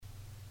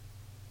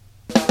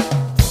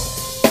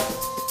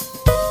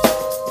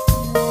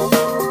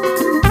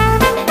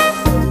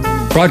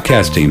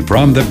Broadcasting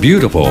from the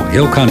beautiful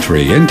Hill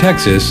Country in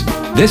Texas,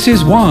 this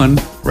is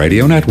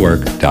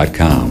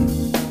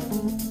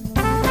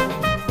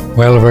OneRadioNetwork.com.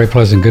 Well, a very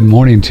pleasant good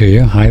morning to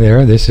you. Hi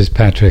there, this is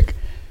Patrick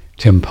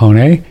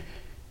Timpone,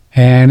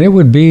 and it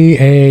would be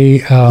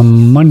a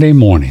Monday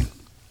morning,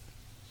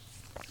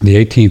 the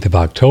 18th of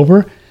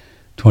October,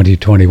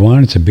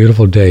 2021. It's a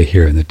beautiful day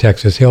here in the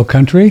Texas Hill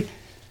Country.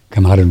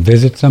 Come out and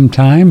visit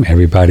sometime.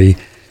 Everybody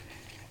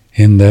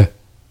in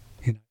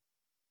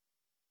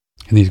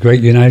these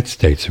great United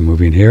States are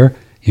moving here.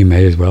 You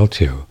may as well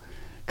too.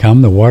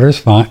 Come, the water's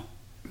fine,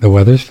 the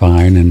weather's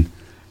fine, and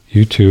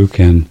you too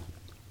can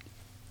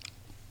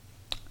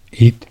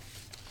eat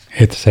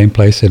at the same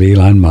place that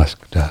Elon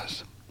Musk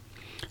does.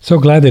 So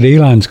glad that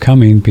Elon's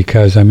coming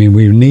because,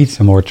 we need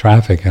some more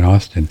traffic in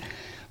Austin.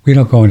 We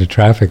don't go into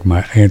traffic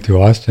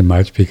into Austin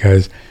much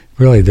because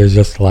really there's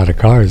just a lot of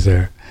cars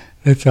there.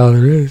 That's all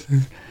there is.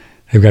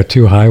 They've got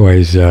two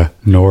highways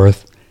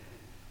north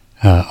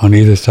on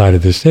either side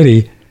of the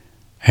city,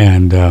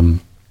 and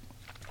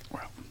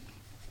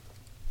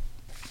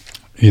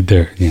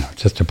they're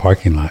just a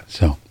parking lot.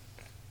 So,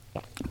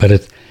 but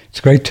it's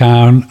a great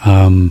town.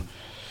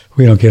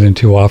 We don't get in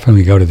too often.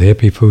 We go to the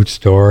hippie food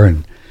store,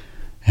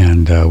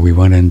 and we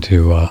went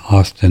into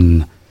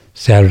Austin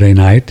Saturday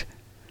night,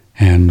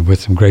 and with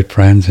some great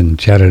friends, and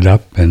chatted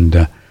up,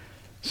 and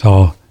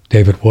saw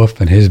David Wolf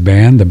and his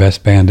band, the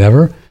best band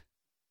ever.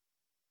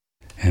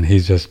 And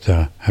he's just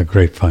a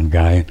great fun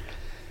guy.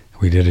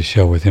 We did a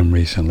show with him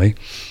recently.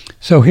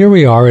 So here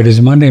we are. It is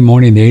Monday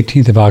morning, the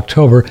 18th of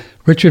October.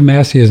 Richard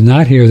Massey is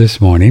not here this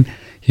morning.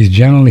 He's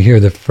generally here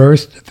the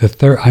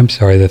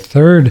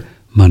third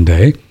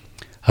Monday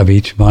of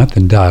each month.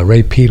 And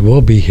Ray Pete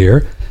will be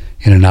here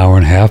in an hour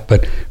and a half.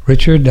 But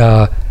Richard,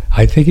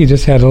 I think he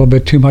just had a little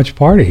bit too much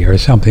party or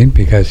something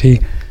because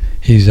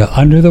he's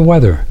under the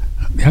weather.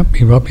 Yep,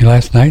 he wrote me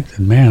last night and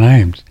said, man, I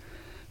am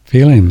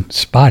feeling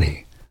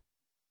spotty.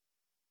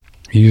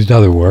 He used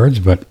other words,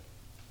 but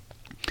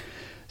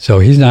so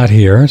he's not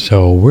here,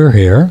 so we're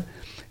here,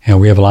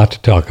 and we have a lot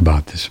to talk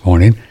about this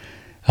morning.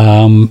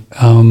 Wow.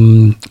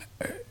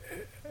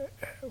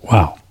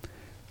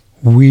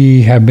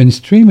 We have been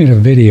streaming a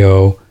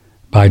video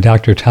by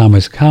Dr.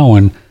 Thomas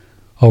Cowan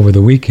over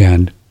the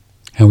weekend,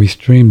 and we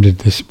streamed it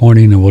this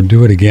morning, and we'll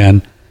do it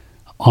again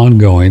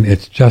ongoing.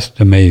 It's just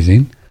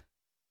amazing.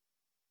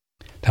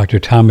 Dr.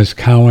 Thomas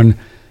Cowan,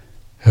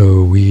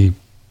 who we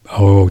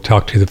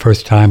talked to the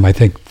first time, I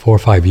think 4 or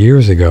 5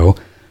 years ago,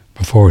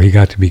 before he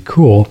got to be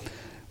cool,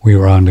 we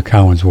were on to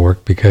Cowan's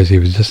work because he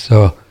was just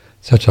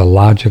such a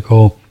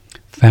logical,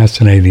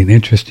 fascinating,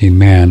 interesting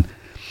man.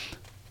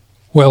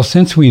 Well,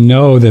 since we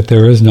know that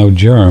there is no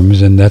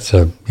germs, and that's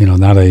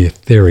not a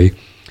theory,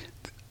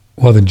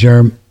 well, the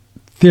germ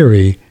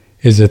theory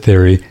is a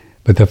theory,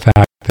 but the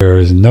fact there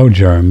is no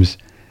germs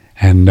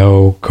and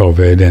no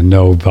COVID and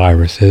no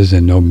viruses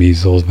and no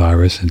measles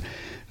virus, and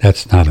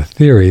that's not a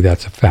theory,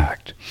 that's a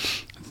fact.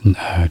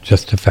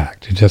 Just a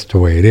fact, just the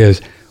way it is.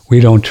 We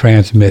don't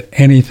transmit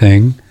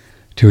anything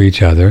to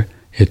each other.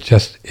 It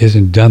just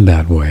isn't done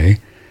that way.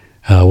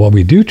 What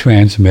we do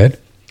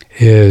transmit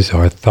is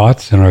our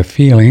thoughts and our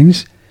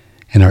feelings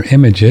and our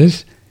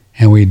images,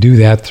 and we do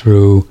that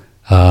through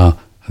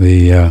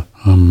the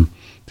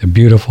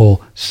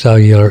beautiful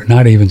cellular,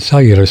 not even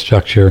cellular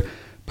structure,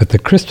 but the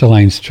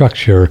crystalline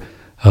structure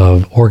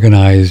of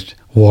organized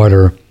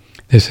water.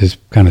 This is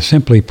kind of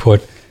simply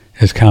put,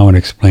 as Cowan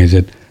explains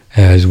it,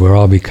 as we're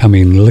all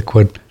becoming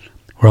liquid,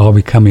 we're all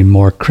becoming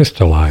more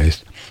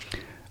crystallized.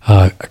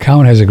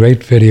 Cowan has a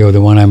great video,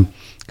 the one I'm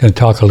going to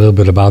talk a little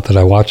bit about that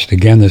I watched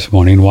again this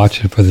morning,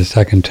 watched it for the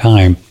second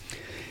time,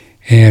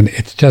 and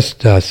it's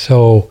just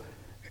so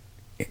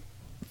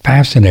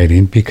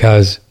fascinating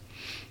because,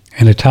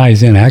 and it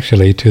ties in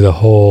actually to the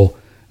whole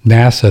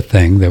NASA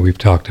thing that we've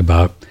talked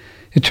about.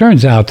 It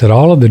turns out that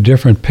all of the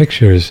different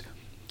pictures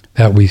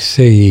that we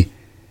see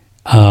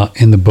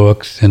in the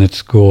books and at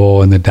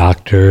school and the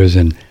doctors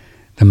and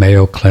the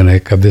Mayo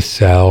Clinic of the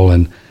cell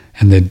and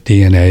the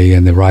DNA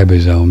and the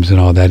ribosomes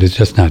and all that is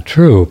just not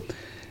true.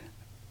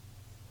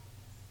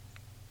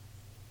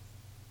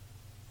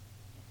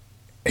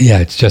 Yeah,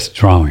 it's just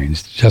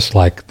drawings, just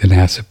like the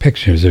NASA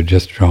pictures are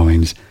just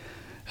drawings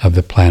of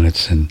the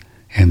planets and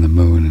the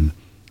moon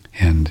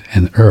and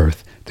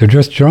Earth. They're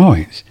just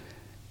drawings.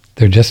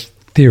 They're just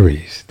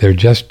theories. They're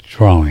just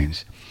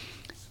drawings.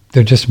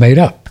 They're just made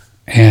up.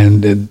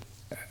 And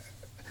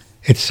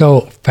it's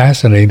so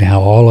fascinating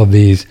how all of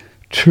these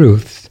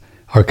truths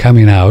are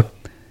coming out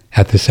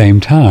at the same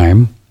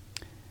time,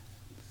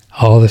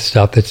 all the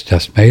stuff that's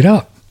just made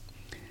up.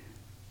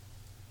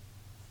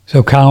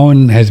 So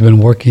Cowan has been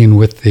working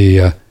with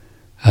the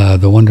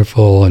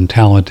wonderful and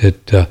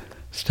talented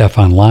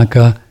Stefan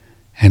Lanka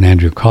and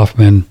Andrew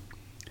Kaufman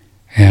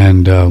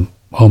and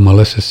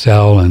Melissa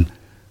Sell and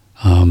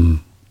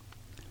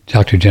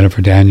Dr.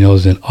 Jennifer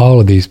Daniels and all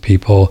of these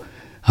people,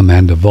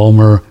 Amanda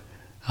Vollmer,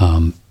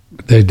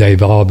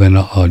 they've all been,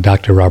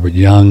 Dr. Robert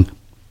Young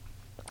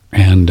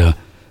and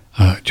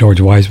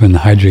George Wiseman, the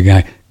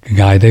Hydra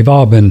guy, they've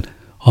all been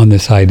on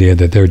this idea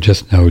that there are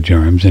just no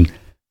germs. And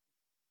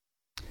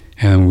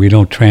and we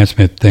don't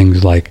transmit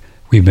things like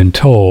we've been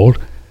told,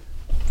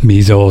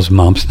 measles,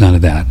 mumps, none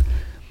of that.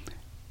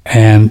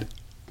 And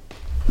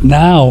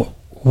now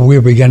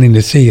we're beginning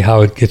to see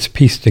how it gets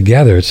pieced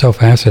together. It's so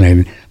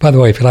fascinating. By the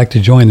way, if you'd like to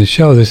join the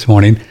show this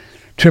morning,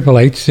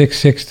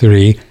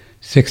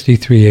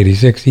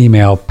 888-663-6386.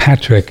 Email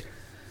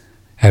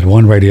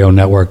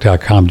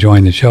patrick@oneradionetwork.com.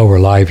 Join the show. We're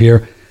live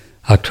here,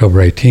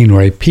 October 18.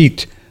 We're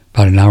Pete,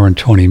 about an hour and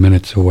 20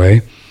 minutes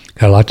away.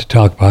 Got a lot to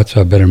talk about,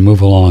 so I better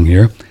move along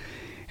here.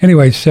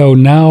 Anyway, so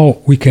now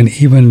we can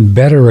even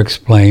better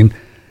explain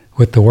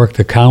with the work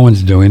that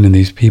Cowan's doing and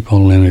these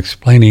people and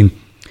explaining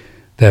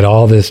that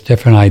all this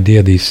different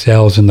idea, these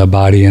cells in the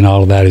body and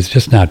all of that is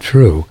just not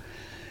true.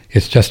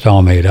 It's just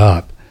all made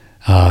up.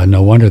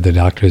 No wonder the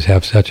doctors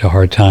have such a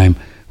hard time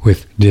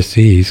with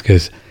disease,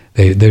 because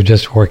they're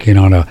just working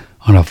on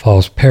a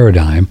false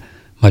paradigm,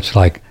 much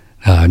like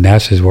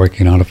NASA's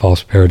working on a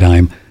false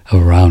paradigm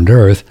of around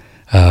Earth.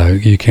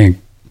 You can't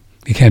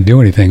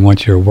do anything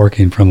once you're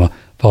working from a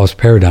false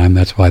paradigm.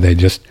 That's why they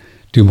just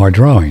do more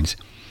drawings.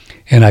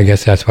 And I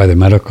guess that's why the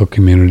medical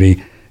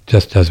community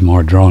just does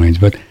more drawings.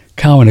 But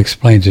Cowan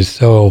explains it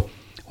so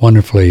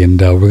wonderfully, and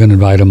we're going to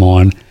invite him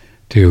on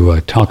to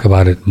talk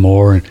about it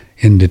more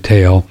in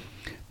detail.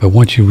 But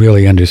once you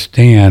really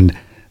understand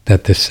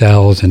that the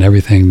cells and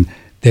everything,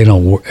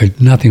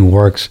 nothing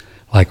works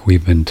like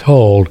we've been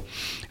told,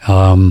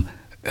 and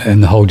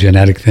the whole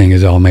genetic thing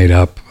is all made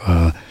up.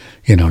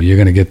 You're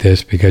going to get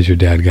this because your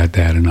dad got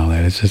that and all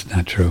that. It's just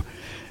not true.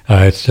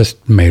 It's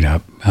just made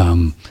up.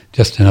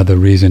 Just another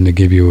reason to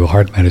give you a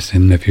heart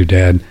medicine if your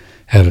dad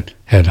had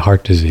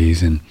heart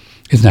disease, and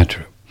it's not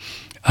true.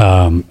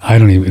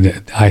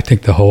 I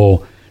think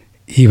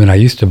I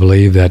used to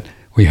believe that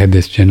we had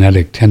this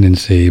genetic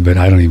tendency, but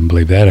I don't even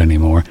believe that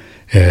anymore.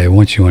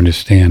 Once you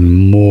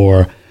understand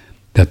more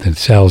that the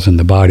cells in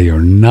the body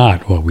are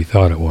not what we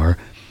thought it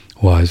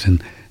was,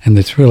 and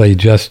it's really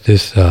just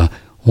this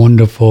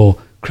wonderful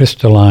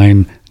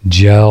crystalline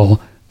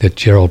gel that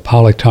Gerald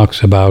Pollack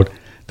talks about,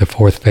 the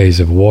fourth phase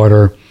of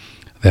water,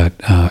 that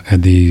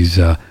these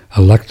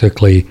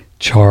electrically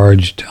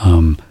charged,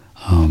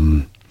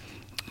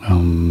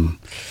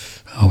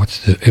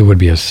 it would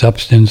be a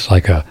substance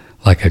like a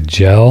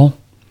gel,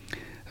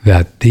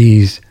 that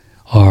these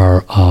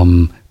are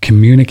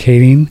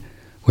communicating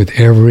with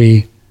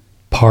every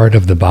part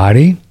of the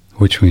body,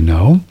 which we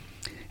know,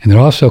 and they're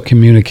also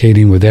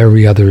communicating with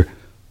every other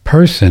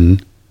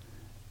person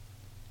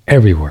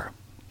everywhere,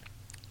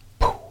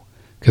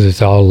 because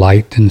it's all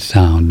light and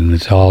sound, and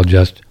it's all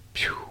just,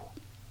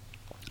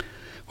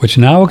 which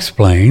now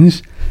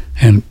explains,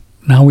 and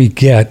now we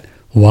get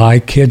why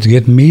kids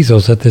get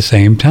measles at the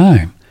same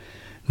time.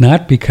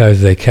 Not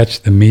because they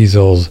catch the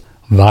measles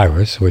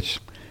virus, which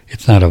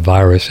it's not a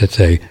virus, it's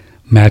a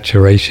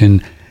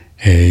maturation,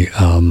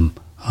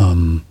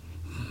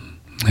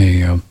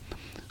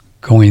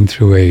 going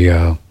through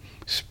a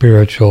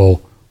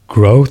spiritual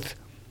growth,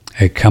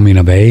 a coming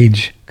of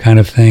age kind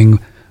of thing.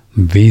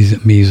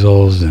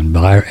 Measles and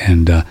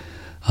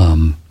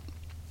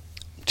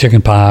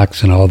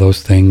chickenpox and all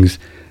those things,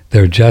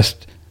 they're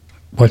just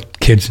what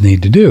kids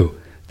need to do.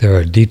 They're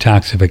a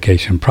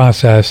detoxification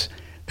process.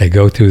 They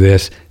go through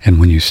this, and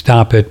when you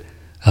stop it,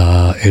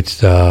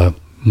 it's it's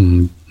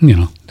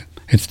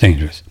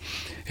dangerous.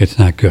 It's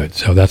not good.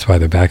 So that's why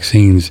the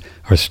vaccines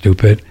are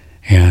stupid,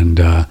 and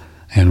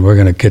we're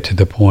going to get to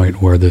the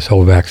point where this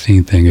whole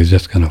vaccine thing is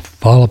just going to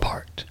fall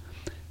apart.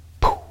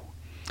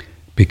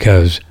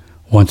 Because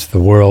once the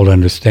world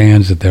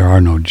understands that there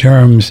are no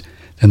germs,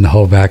 then the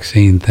whole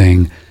vaccine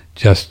thing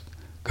just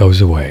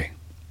goes away,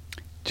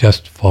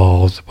 just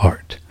falls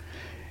apart.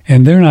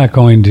 And they're not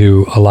going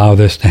to allow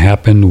this to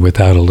happen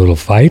without a little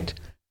fight.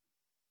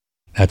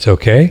 That's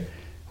okay.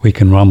 We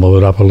can rumble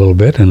it up a little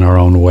bit in our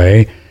own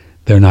way.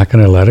 They're not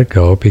going to let it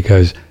go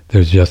because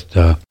there's just,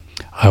 I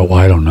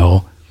don't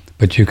know,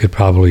 but you could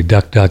probably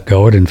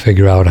DuckDuckGo it and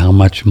figure out how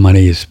much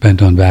money is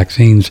spent on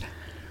vaccines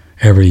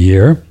every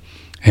year.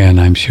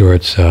 And I'm sure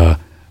it's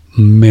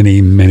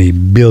many, many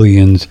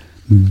billions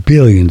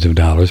of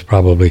dollars,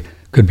 probably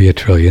could be $1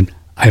 trillion.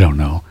 I don't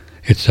know.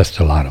 It's just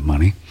a lot of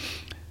money.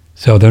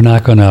 So they're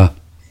not going to,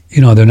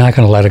 they're not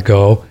going to let it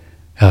go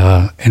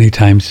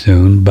anytime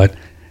soon. But,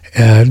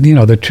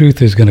 the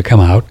truth is going to come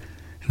out,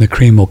 and the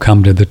cream will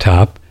come to the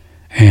top,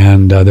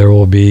 and there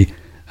will be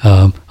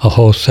a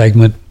whole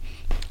segment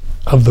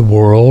of the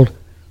world,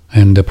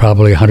 and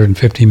probably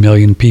 150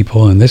 million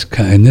people in this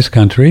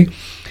country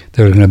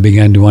that are going to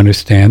begin to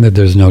understand that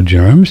there's no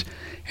germs,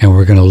 and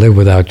we're going to live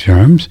without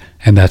germs,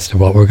 and that's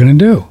what we're going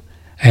to do.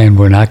 And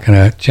we're not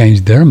going to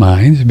change their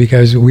minds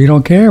because we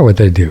don't care what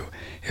they do.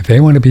 If they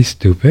want to be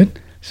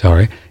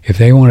if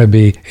they want to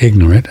be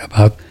ignorant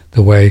about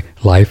the way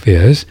life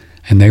is,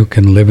 and they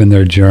can live in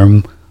their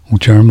germ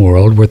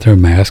world with their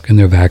mask and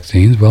their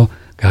vaccines, well,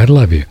 God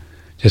love you.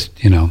 Just,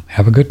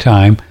 have a good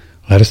time.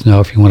 Let us know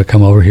if you want to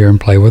come over here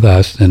and play with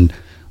us, and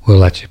we'll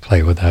let you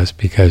play with us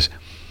because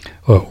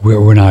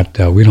we're not,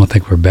 we don't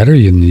think we're better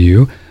than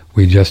you.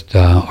 We just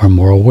are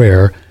more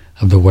aware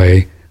of the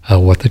way,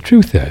 what the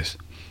truth is.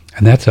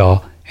 And that's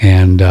all.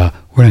 and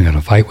we're not going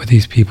to fight with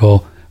these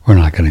people. We're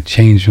not going to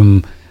change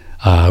them.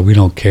 We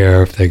don't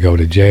care if they go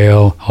to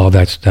jail, all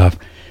that stuff.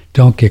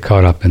 Don't get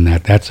caught up in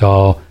that. That's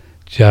all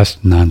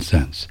just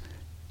nonsense.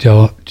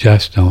 Don't.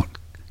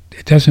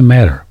 It doesn't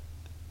matter.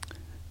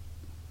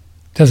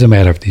 It doesn't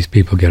matter if these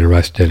people get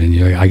arrested.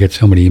 And I get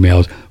so many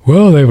emails,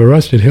 well, they've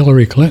arrested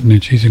Hillary Clinton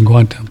and she's in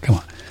Guantanamo. Come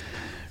on.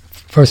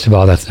 First of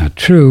all, that's not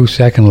true.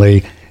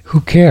 Secondly,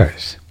 who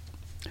cares?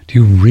 Do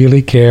you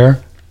really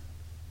care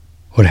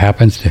what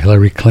happens to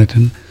Hillary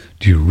Clinton?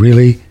 Do you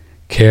really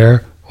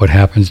care what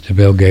happens to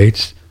Bill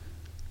Gates?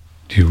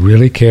 Do you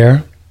really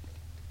care?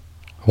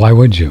 Why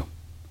would you?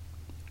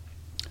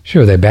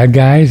 Sure, they're bad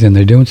guys and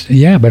they're doing stuff.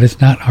 Yeah, but it's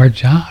not our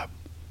job.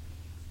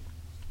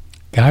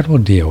 God will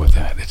deal with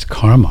that. It's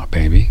karma,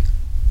 baby.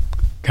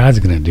 God's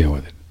going to deal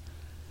with it.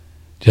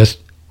 Just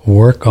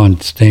work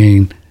on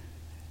staying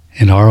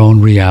in our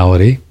own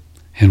reality,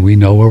 and we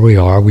know where we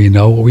are. We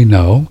know what we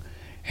know,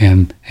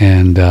 and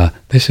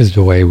this is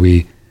the way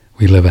we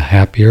live a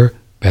happier,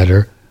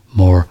 better,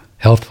 more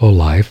healthful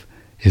life,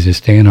 is to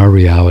stay in our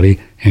reality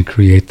and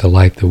create the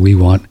life that we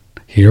want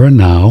here and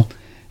now,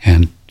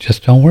 and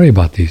just don't worry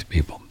about these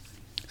people.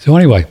 So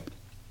anyway,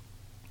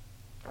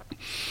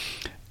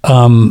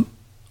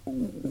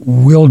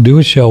 we'll do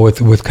a show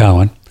with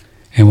Cowan,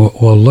 and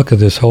we'll look at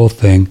this whole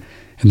thing,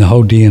 and the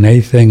whole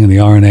DNA thing, and the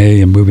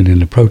RNA, and moving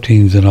into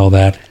proteins and all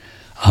that.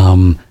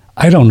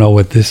 I don't know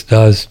what this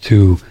does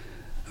to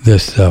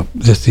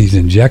these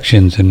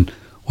injections, and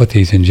what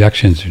these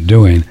injections are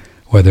doing,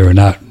 whether or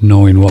not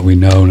knowing what we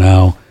know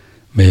now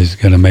is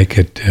going to make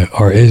it,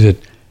 or is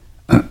it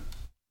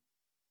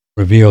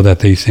reveal that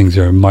these things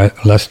are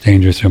less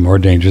dangerous or more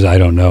dangerous. I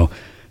don't know.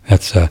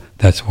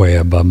 That's way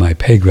above my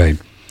pay grade.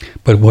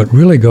 But what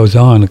really goes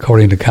on,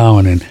 according to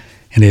Cowan, and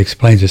he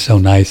explains it so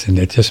nice, and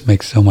it just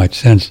makes so much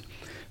sense.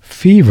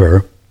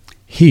 Fever,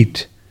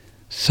 heat,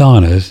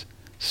 saunas,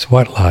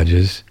 sweat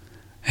lodges,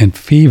 and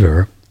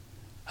fever,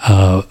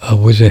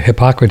 was it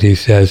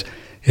Hippocrates says,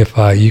 if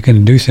you can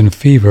induce in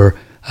fever,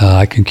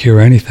 I can cure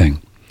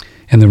anything.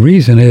 And the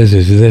reason is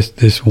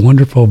this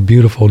wonderful,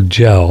 beautiful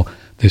gel,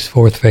 this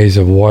fourth phase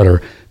of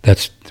water,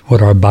 that's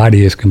what our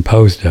body is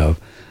composed of,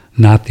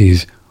 not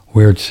these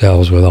weird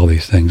cells with all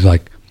these things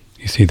like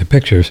you see the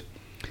pictures.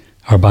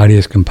 Our body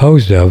is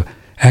composed of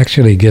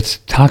actually gets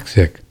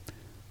toxic,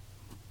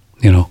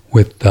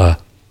 with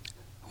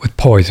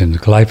poisons,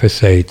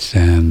 glyphosates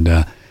and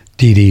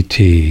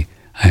DDT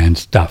and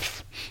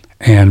stuff,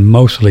 and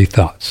mostly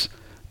thoughts.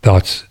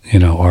 Thoughts,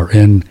 are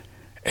in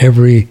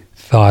every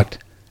thought,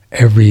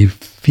 every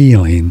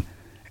feeling,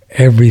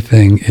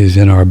 everything is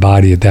in our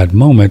body at that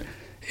moment,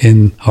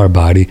 in our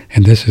body,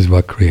 and this is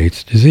what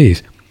creates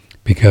disease,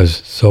 because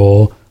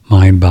soul,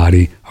 mind,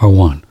 body are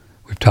one.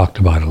 We've talked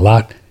about it a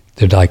lot.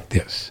 They're like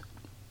this.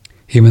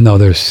 Even though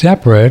they're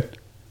separate,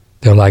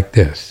 they're like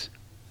this.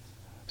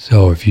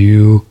 So if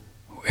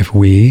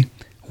we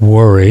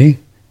worry,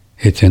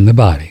 it's in the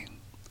body.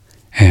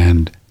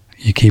 And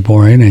you keep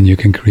worrying and you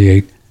can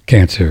create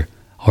cancer,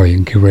 or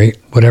you can create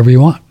whatever you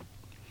want.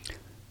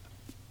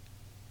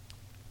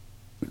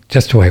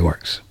 Just the way it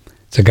works.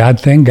 It's a God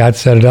thing. God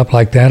set it up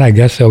like that, I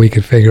guess, so we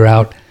could figure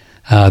out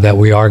that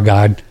we are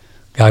God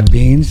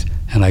beings.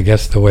 And I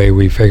guess the way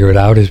we figure it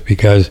out is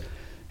because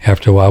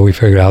after a while we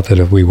figured out that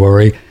if we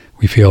worry,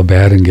 we feel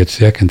bad and get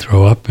sick and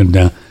throw up,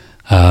 and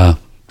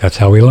that's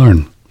how we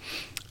learn.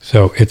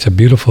 So it's a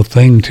beautiful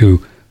thing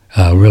to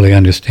really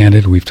understand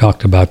it. We've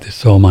talked about the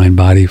soul, mind,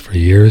 body for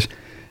years,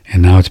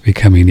 and now it's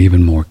becoming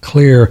even more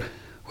clear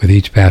with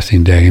each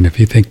passing day. And if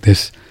you think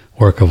this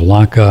work of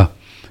Lanka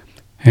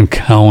and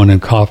Cowan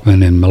and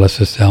Kaufman and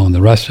Melissa Sell and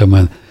the rest of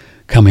them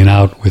coming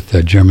out with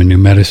the German New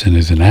Medicine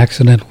is an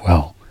accident,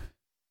 well,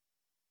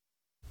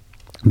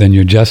 then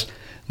you're just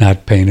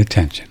not paying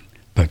attention.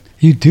 But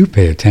you do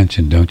pay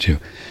attention, don't you?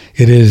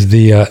 It is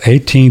the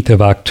 18th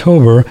of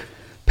October.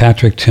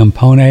 Patrick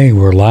Timpone,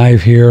 we're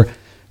live here.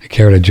 If you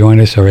care to join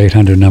us, our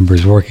 800 number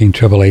is working,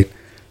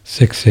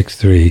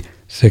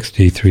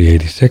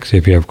 888-663-6386.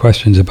 If you have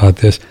questions about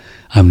this,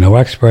 I'm no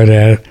expert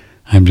at it.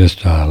 I'm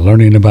just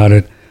learning about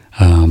it.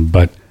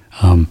 But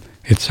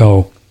it's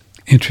so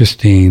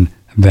interesting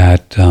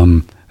that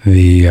the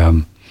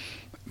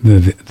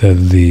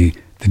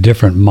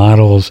different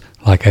models,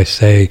 like I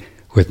say,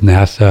 with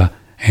NASA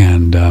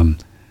and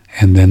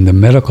then the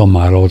medical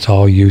model, it's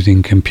all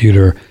using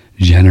computer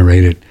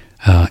generated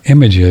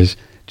images,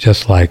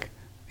 just like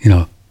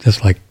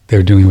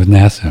they're doing with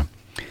NASA.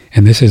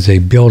 And this is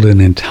build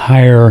an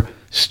entire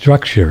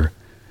structure,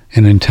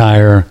 an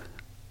entire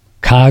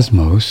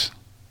cosmos,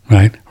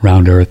 right,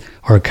 around Earth,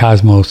 or a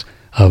cosmos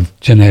of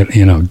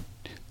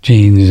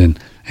genes and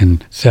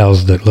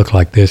cells that look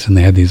like this, and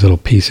they have these little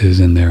pieces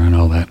in there and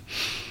all that.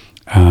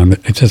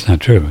 It's just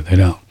not true. They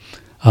don't.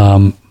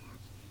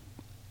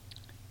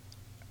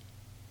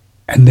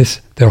 And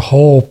their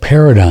whole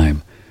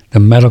paradigm, the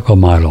medical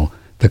model,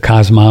 the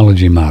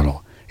cosmology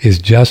model, is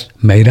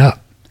just made up.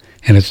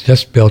 And it's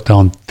just built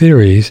on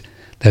theories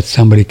that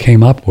somebody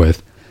came up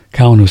with.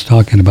 Cowan was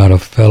talking about a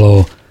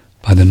fellow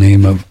by the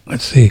name of,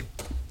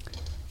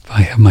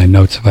 I have my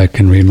notes, if I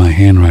can read my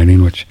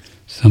handwriting, which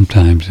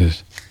sometimes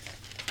is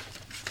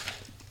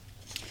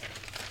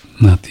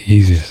not the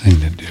easiest thing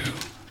to do.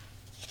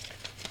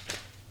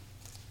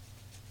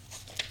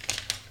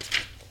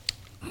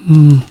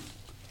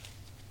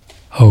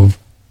 Oh,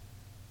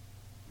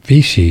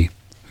 Vichy.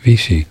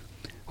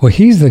 Well,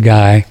 he's the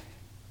guy,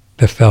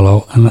 the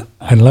fellow, and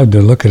I'd love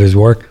to look at his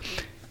work.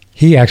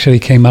 He actually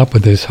came up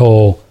with this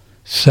whole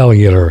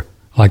cellular,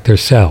 like they're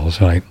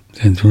cells, right?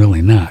 It's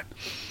really not.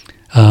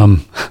 I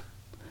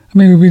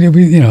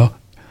mean,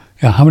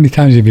 how many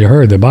times have you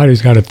heard the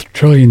body's got 1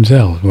 trillion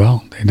cells?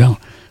 Well, they don't.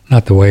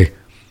 Not the way.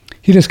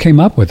 He just came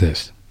up with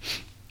this.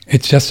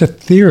 It's just a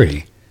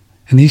theory.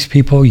 And these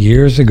people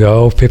years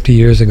ago, 50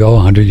 years ago,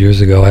 100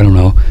 years ago, I don't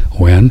know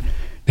when,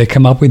 they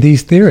come up with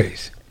these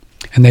theories.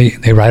 And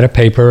they write a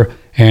paper,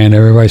 and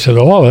everybody says,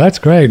 oh, that's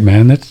great,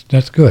 man,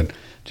 that's good.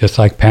 Just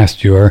like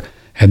Pasteur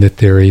had the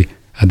theory,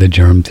 the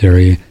germ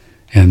theory,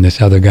 and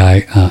this other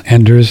guy,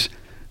 Enders,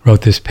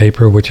 wrote this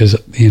paper, which is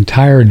the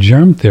entire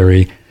germ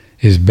theory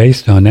is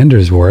based on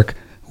Enders' work,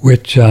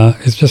 which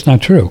is just not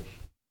true.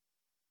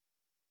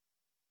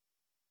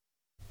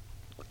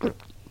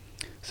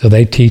 So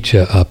they teach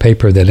a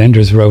paper that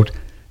Enders wrote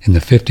in the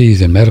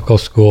 50s in medical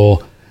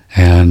school,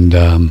 and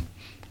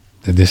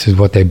this is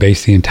what they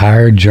base the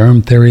entire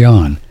germ theory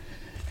on.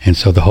 And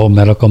so the whole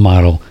medical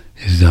model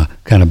is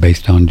kind of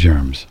based on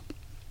germs,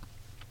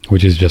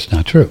 which is just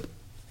not true.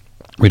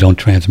 We don't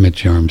transmit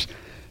germs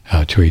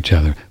to each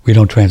other. We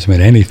don't transmit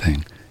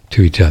anything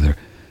to each other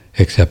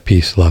except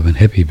peace, love, and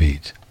hippie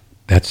beads.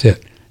 That's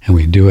it. And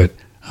we do it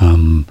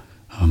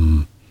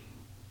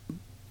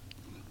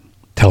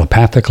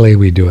telepathically.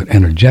 We do it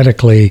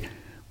energetically.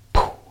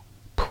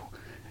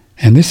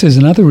 And this is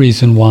another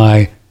reason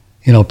why,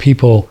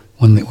 people,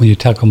 when you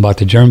talk about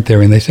the germ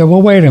theory, and they say,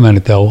 well, wait a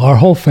minute, though. Our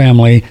whole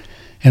family,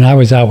 and I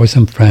was out with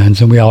some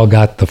friends, and we all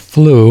got the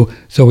flu,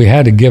 so we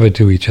had to give it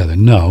to each other.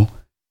 No.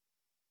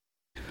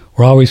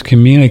 We're always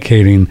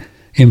communicating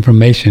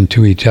information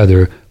to each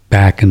other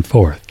back and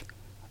forth.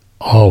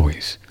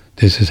 Always.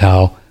 This is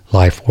how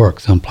life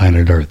works on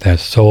planet Earth.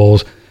 As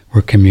souls,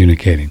 we're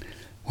communicating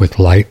with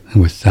light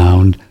and with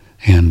sound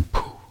and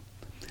poof.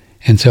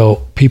 And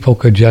so people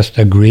could just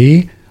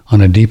agree on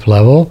a deep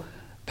level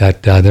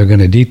that they're going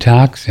to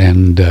detox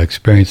and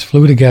experience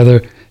flu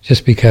together,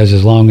 just because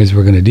as long as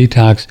we're going to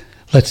detox,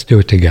 let's do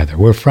it together.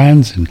 We're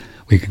friends, and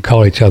we can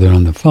call each other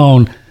on the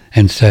phone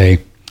and say,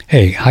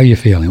 hey, how you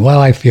feeling?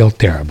 Well, I feel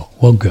terrible.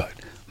 Well, good.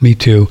 Me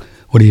too.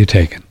 What are you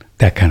taking?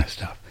 That kind of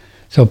stuff.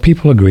 So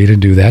people agree to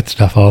do that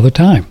stuff all the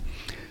time.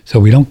 So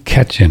we don't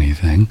catch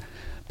anything.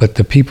 But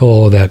the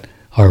people that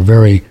are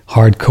very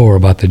hardcore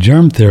about the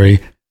germ theory,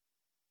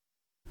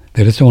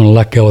 they just don't want to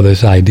let go of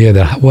this idea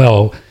that,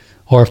 well,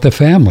 or if the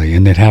family,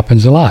 and it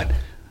happens a lot,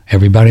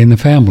 everybody in the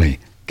family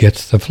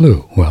gets the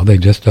flu. Well, they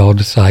just all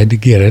decide to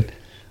get it,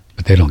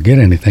 but they don't get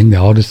anything. They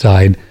all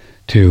decide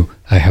to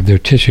have their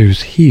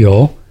tissues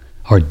heal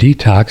or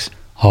detox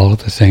all at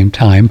the same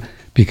time,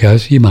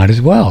 because you might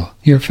as well.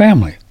 You're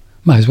family.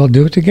 Might as well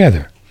do it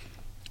together.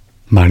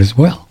 Might as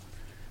well.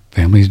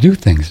 Families do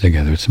things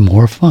together. It's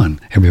more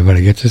fun.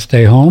 Everybody gets to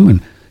stay home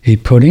and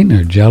eat pudding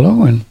or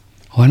Jell-O, and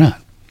why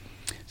not?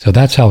 So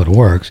that's how it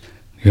works.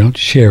 You don't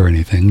share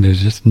anything.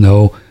 There's just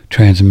no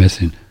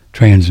transmission.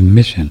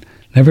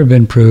 Never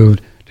been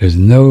proved. There's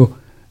no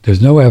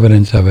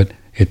evidence of it.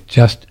 It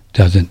just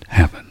doesn't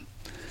happen.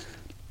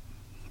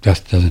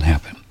 Just doesn't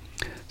happen.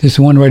 This is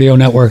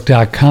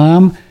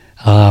OneRadioNetwork.com.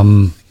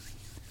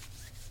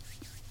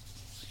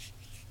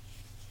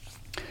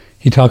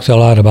 He talks a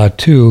lot about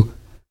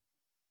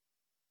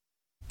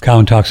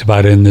Cowan talks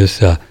about it in this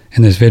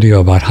video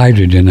about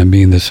hydrogen and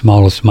being the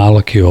smallest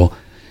molecule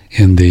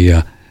in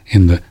the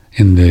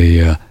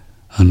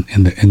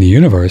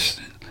universe,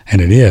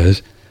 and it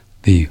is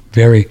the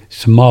very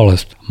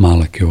smallest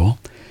molecule.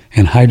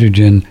 And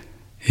hydrogen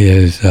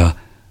is a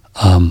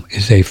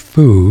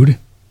food.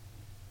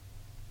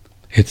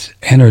 It's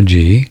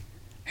energy,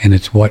 and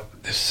it's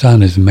what the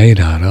sun is made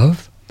out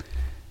of.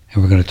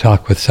 And we're going to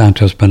talk with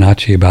Santos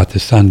Bonacci about the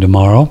sun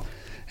tomorrow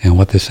and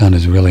what the sun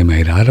is really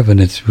made out of,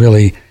 and it's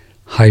really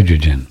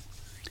hydrogen.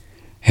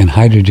 And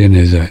hydrogen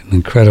is an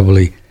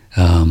incredibly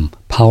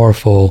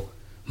powerful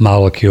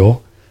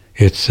molecule.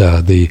 It's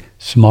the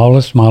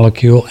smallest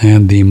molecule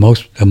and the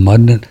most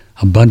abundant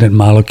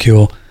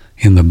molecule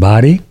in the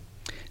body,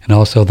 and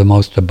also the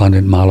most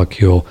abundant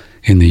molecule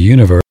in the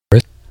universe.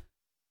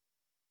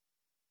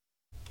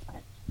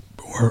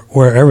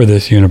 Wherever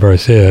this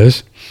universe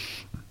is,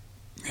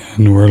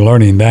 and we're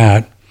learning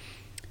that,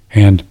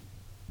 and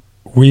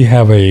we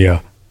have a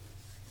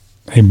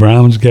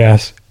Brown's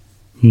gas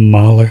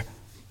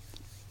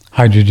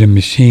hydrogen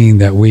machine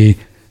that we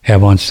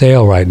have on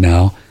sale right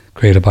now,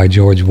 created by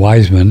George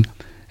Wiseman,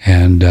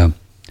 and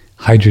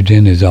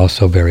hydrogen is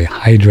also very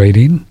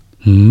hydrating.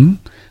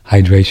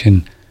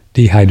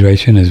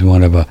 Dehydration is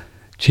one of the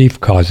chief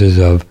causes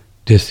of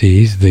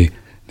disease. This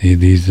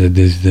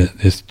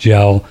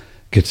gel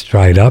gets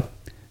dried up,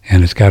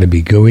 and it's got to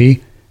be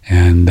gooey,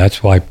 and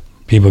that's why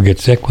people get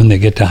sick when they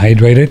get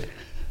dehydrated.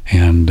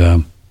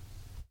 And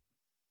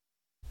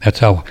That's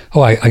how.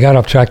 Oh, I got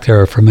off track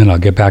there for a minute. I'll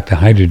get back to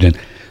hydrogen.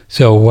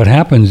 So what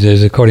happens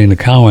is, according to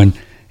Cowan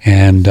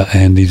and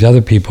these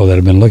other people that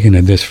have been looking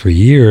at this for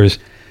years,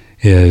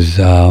 is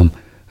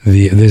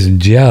this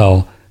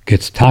gel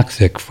gets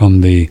toxic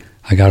from the.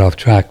 I got off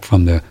track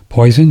from the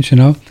poisons,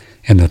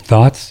 and the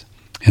thoughts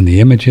and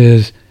the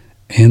images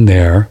in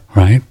there,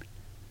 right?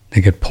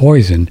 They get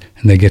poisoned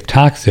and they get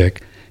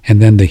toxic,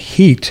 and then the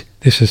heat.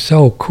 This is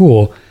so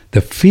cool.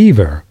 The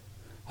fever.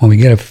 When we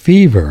get a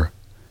fever,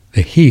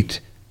 the heat.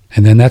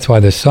 And then that's why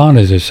the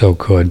saunas are so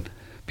good,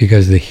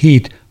 because the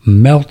heat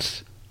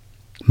melts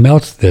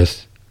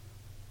this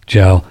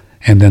gel,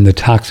 and then the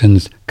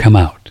toxins come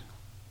out.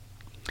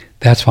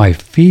 That's why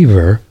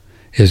fever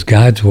is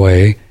God's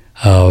way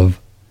of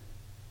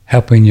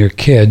helping your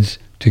kids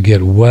to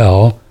get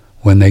well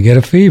when they get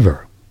a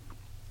fever.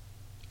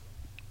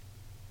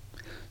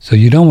 So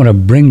you don't want to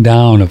bring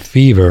down a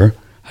fever.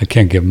 I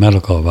can't give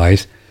medical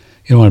advice.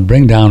 You don't want to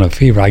bring down a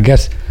fever. I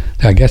guess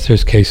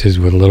there's cases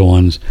with little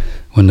ones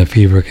when the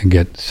fever can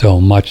get so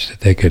much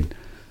that they could,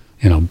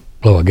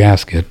 blow a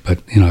gasket, but,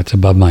 it's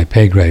above my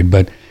pay grade.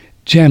 But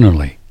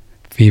generally,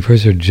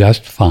 fevers are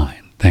just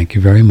fine. Thank you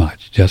very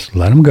much. Just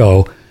let them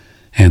go,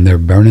 and they're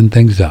burning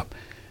things up.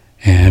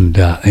 And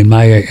in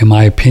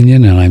my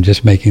opinion, and I'm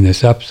just making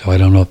this up, so I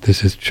don't know if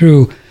this is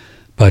true,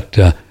 but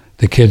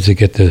the kids that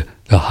get the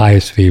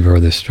highest fever are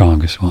the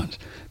strongest ones,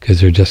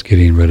 because they're just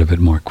getting rid of it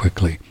more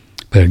quickly.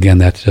 But again,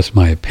 that's just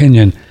my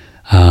opinion.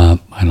 I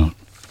don't.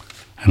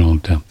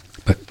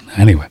 But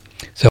anyway,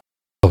 so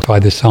that's why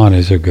the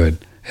saunas are good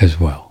as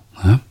well.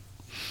 Huh?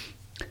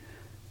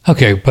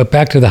 Okay, but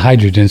back to the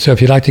hydrogen. So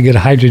if you'd like to get a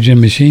hydrogen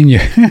machine,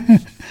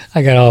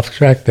 I got off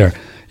track there.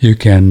 You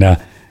can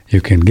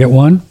get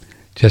one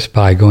just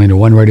by going to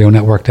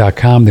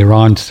oneradionetwork.com. They're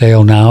on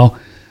sale now.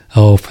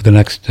 For the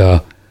next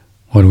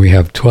what do we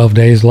have? 12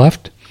 days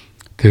left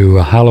through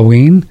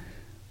Halloween,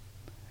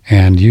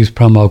 and use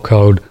promo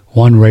code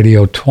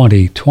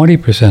OneRadio20,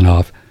 20%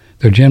 off.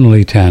 They're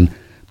generally 10,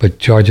 but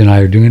George and I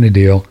are doing a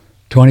deal,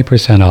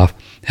 20% off.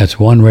 That's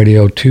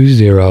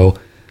OneRadio20,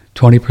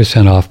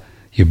 20% off.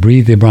 You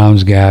breathe the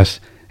Brown's gas,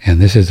 and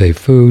this is a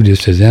food,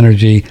 this is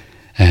energy,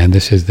 and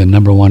this is the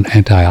number one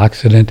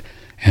antioxidant,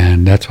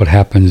 and that's what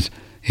happens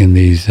in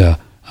these,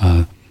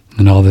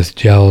 in all this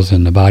gels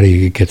in the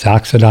body. It gets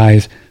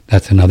oxidized.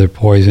 That's another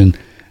poison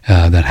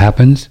that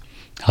happens,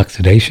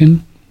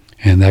 oxidation,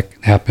 and that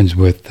happens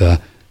with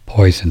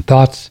poison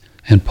thoughts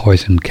and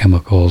poison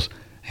chemicals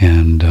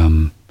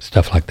and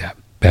stuff like that.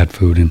 Bad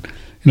food and,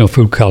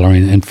 food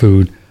coloring and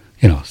food,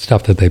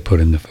 stuff that they put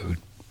in the food.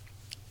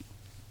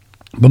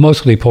 But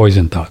mostly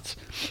poison thoughts.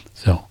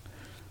 So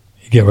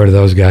you get rid of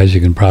those guys,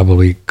 you can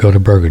probably go to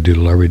Burger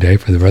Doodle every day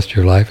for the rest of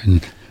your life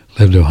and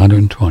live to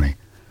 120.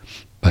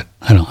 But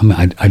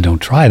I don't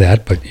try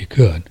that, but you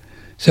could.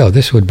 So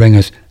this would bring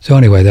us, so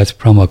anyway, that's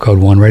promo code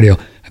OneRadio.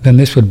 And then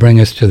this would bring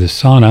us to the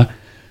sauna,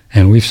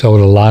 and we've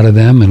sold a lot of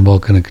them, and we're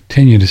going to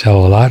continue to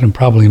sell a lot, and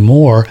probably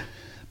more,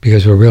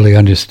 because we're really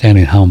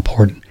understanding how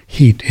important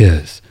heat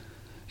is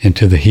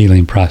into the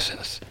healing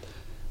process.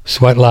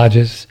 Sweat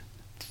lodges,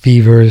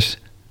 fevers,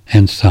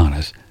 and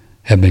saunas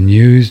have been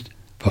used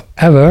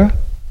forever.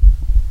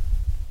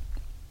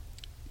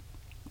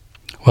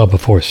 Well,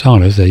 before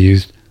saunas, they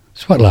used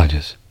sweat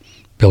lodges,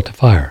 built a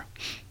fire.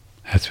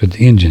 That's what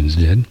the Indians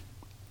did.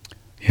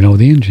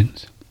 The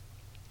Indians.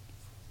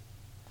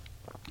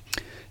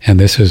 And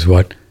this is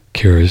what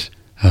cures,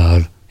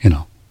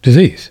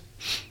 disease,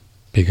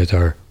 because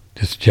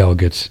this gel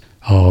gets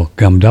all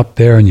gummed up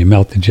there, and you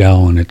melt the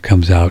gel, and it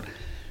comes out,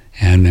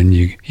 and then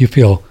you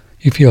feel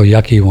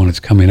yucky when it's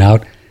coming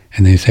out,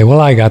 and then you say, well,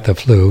 I got the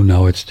flu.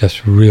 No, it's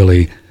just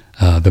really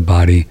the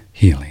body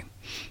healing.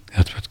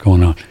 That's what's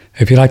going on.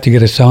 If you'd like to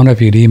get a sauna,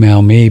 if you'd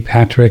email me,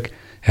 Patrick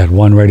at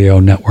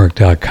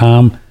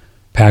OneRadioNetwork.com,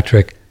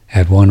 Patrick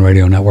at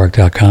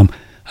OneRadioNetwork.com,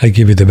 I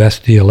give you the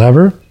best deal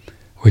ever,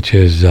 which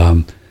is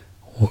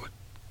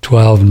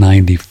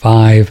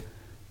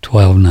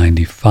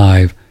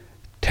 $12.95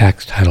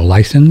 tax title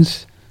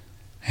license,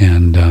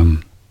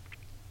 and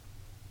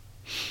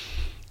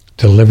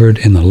delivered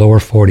in the lower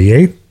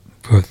 48.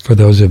 For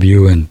those of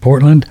you in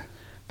Portland,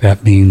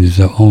 that means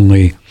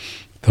only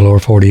the lower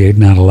 48,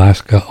 not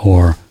Alaska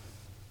or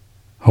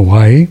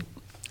Hawaii,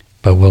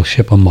 but we'll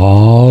ship them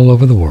all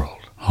over the world.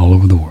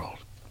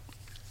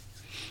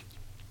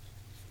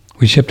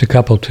 We shipped a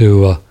couple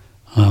to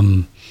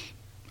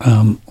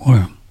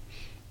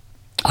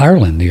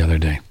Ireland the other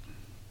day.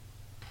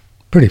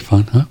 Pretty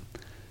fun, huh?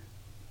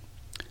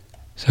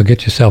 So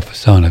get yourself a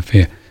sauna. If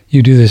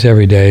you do this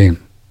every day,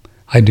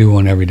 I do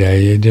one every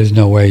day. There's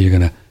no way you're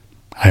gonna.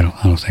 I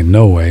don't say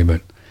no way,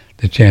 but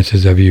the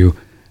chances of you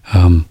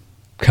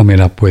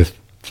coming up with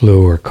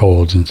flu or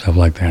colds and stuff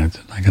like that, it's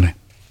not gonna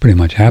pretty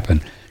much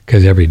happen,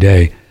 because every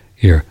day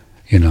your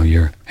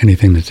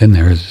anything that's in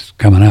there is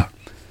coming out.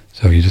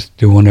 So you just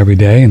do one every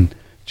day and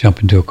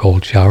jump into a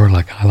cold shower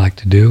like I like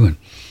to do, and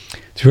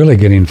it's really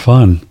getting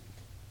fun.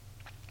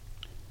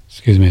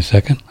 Excuse me a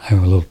second. I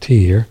have a little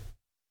tea here.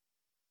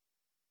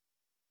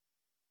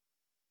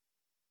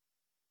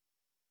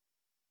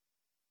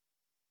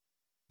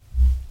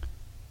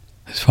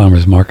 this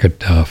farmer's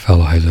market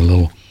fellow has a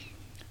little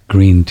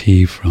green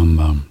tea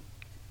from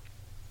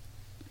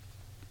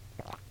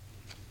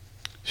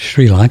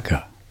Sri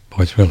Lanka.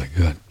 Boy, it's really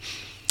good.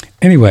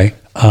 Anyway,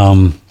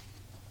 I'm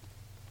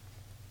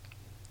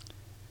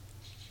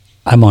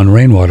on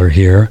rainwater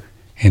here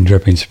in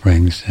Dripping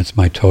Springs. It's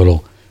my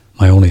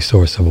only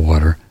source of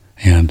water.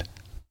 And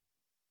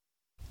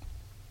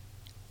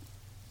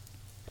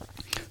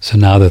so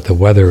now that the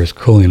weather is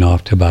cooling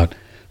off to about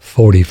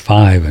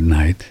 45 at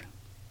night,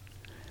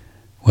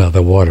 well,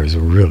 the water is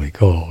really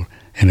cold.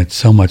 And it's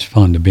so much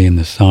fun to be in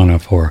the sauna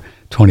for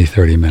 20,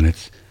 30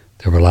 minutes,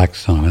 the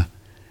relaxed sauna,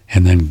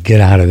 and then get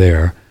out of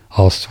there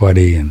all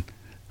sweaty and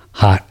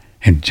hot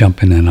and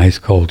jump in an ice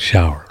cold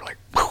shower. Like,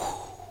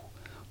 whew,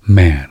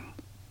 man,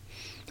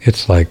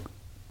 it's like,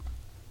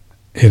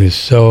 it is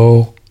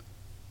so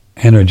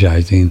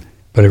energizing,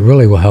 but it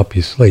really will help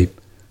you sleep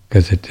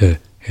because it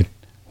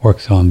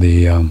works on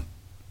the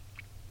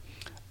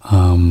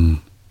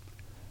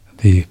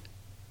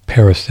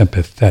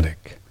parasympathetic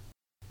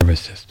nervous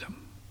system.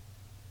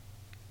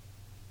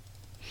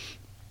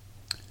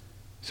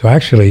 So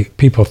actually,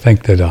 people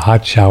think that a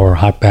hot shower,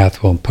 hot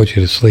bath will put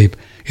you to sleep.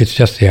 It's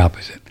just the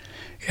opposite.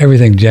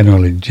 Everything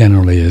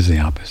generally is the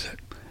opposite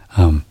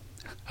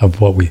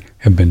of what we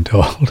have been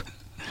told.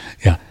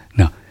 Yeah,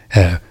 no.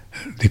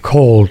 The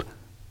cold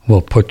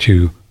will put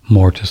you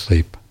more to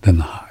sleep than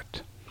the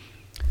hot.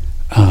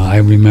 I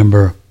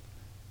remember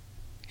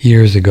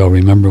years ago,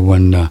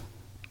 when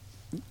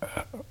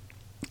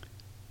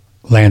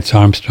Lance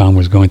Armstrong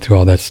was going through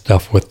all that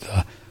stuff with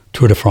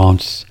Tour de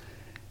France,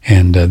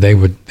 and they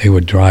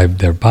would ride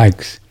their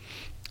bikes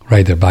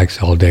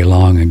all day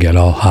long and get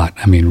all hot.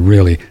 I mean,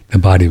 really, the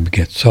body would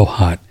get so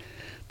hot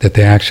that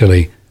they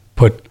actually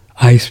put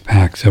ice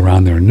packs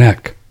around their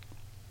neck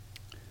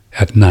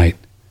at night.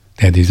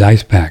 They had these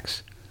ice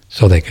packs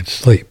so they could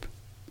sleep.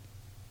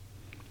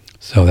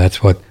 So that's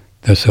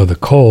so the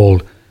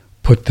cold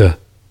put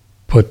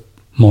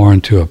more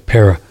into a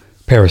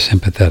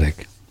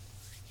parasympathetic,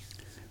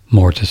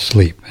 more to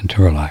sleep and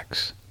to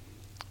relax.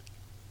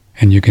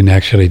 And you can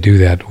actually do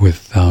that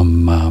with, I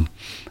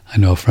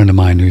know a friend of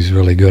mine who's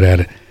really good at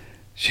it.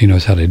 She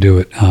knows how to do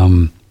it.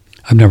 I've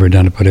never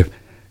done it, but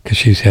because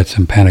she's had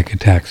some panic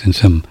attacks and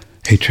some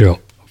atrial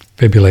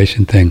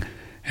fibrillation thing,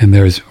 and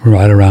there's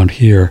right around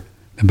here,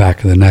 the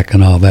back of the neck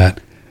and all that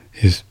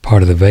is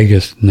part of the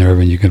vagus nerve,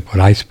 and you can put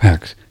ice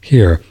packs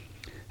here,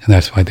 and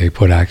that's why they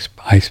put ice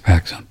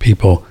packs on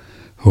people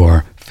who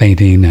are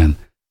fainting, and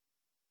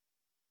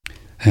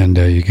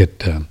you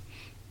get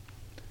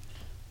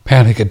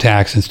panic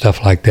attacks and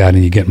stuff like that,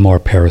 and you get more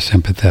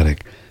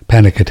parasympathetic.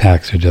 Panic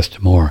attacks are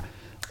just more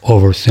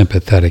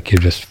oversympathetic.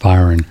 You're just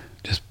firing,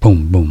 just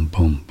boom, boom,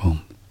 boom,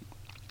 boom.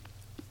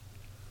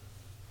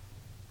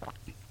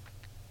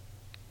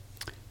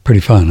 Pretty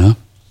fun, huh?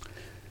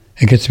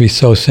 It gets to be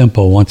so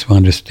simple once we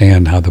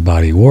understand how the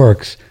body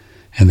works,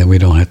 and then we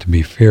don't have to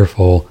be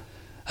fearful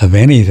of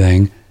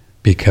anything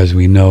because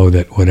we know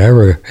that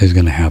whatever is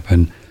going to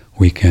happen,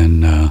 we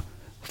can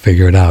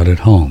figure it out at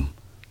home.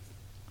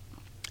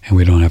 And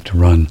we don't have to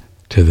run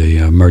to the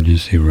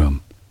emergency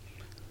room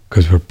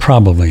because we're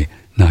probably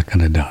not going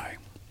to die.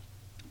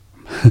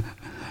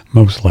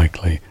 Most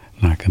likely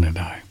not going to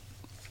die.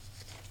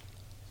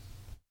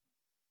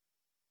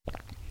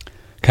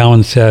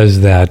 Cowan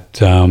says that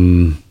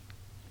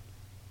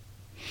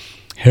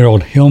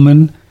Harold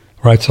Hillman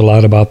writes a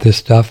lot about this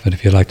stuff, but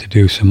if you'd like to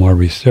do some more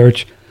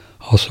research,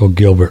 also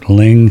Gilbert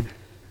Ling,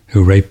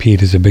 who Ray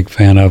Peat is a big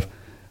fan of,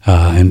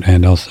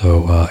 and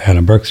also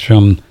Adam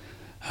Bergstrom.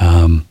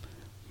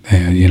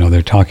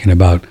 They're talking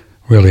about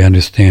really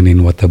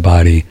understanding what the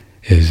body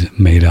is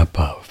made up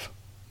of.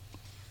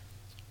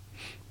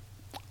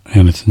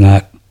 And it's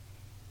not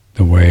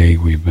the way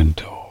we've been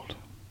told.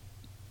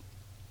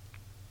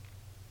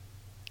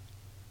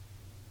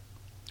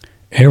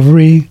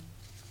 Every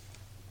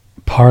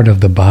part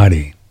of the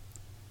body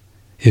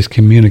is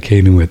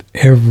communicating with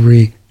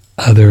every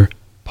other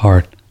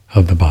part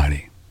of the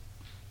body.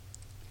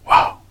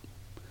 Wow.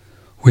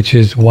 Which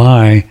is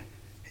why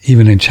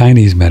even in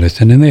Chinese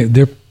medicine, and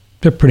they're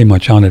pretty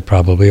much on it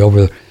probably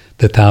over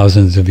the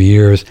thousands of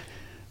years,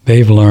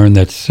 they've learned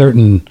that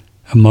certain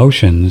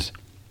emotions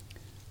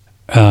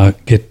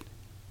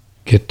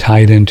get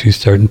tied into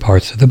certain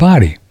parts of the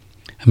body.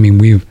 I mean,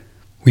 we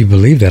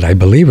believe that. I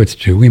believe it's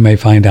true. We may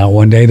find out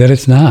one day that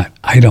it's not.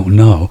 I don't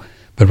know.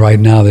 But right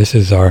now, this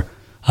is our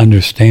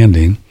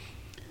understanding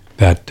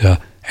that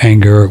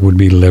anger would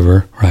be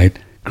liver, right?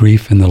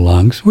 Grief in the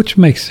lungs, which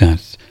makes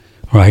sense,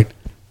 right?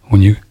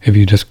 If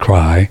you just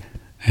cry,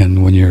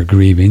 and when you're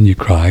grieving, you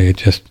cry, it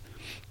just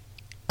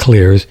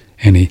clears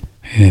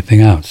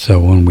anything out. So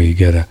when we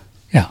get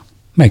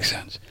makes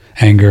sense.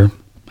 Anger,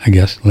 I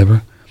guess,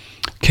 liver.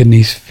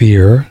 Kidneys,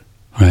 fear,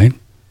 right?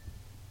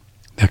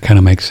 That kind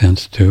of makes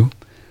sense too.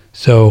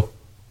 So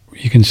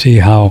you can see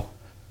how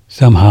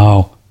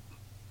somehow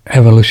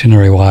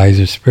evolutionary-wise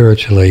or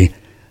spiritually,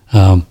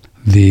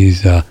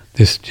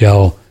 this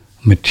gel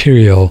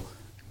material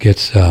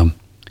gets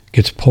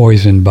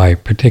poisoned by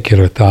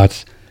particular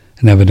thoughts,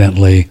 and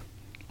evidently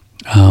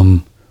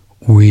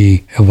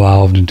we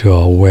evolved into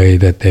a way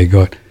that they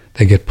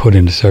get put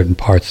into certain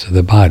parts of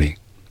the body.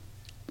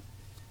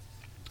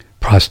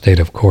 Prostate,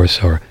 of course,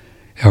 are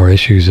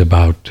issues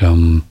about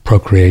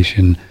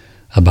procreation,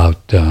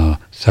 about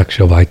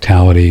sexual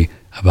vitality,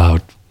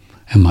 about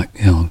am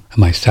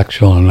I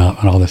sexual and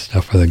all this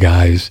stuff for the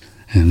guys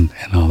and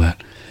all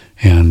that.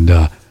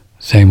 And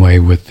same way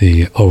with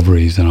the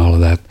ovaries and all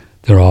of that.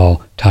 They're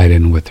all tied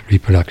in with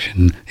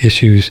reproduction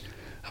issues,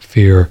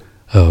 fear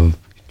of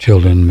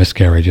children,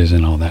 miscarriages,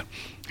 and all that.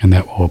 And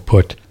that will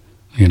put,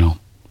 and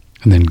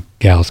then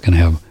gals can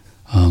have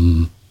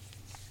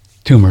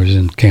tumors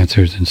and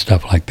cancers and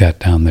stuff like that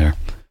down there.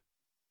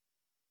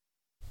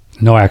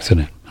 No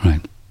accident,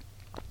 right?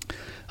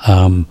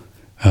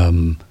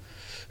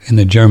 In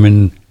the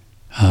German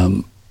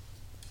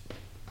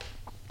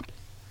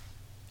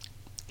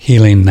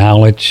healing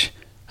knowledge,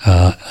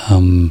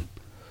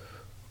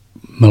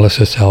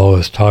 Melissa Sell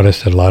has taught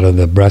us that a lot of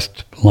the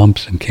breast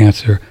lumps and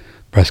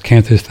breast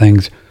cancer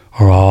things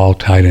are all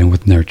tied in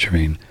with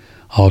nurturing,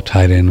 all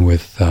tied in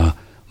with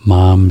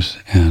moms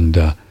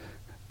and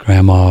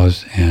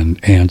grandmas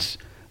and aunts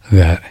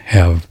that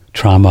have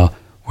trauma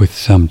with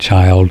some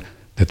child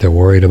that they're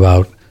worried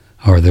about,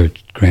 or their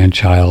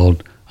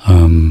grandchild,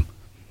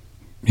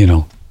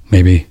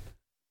 maybe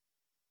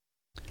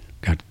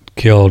got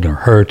killed or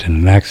hurt in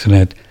an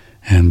accident,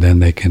 and then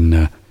they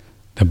can,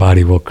 the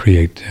body will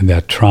create, and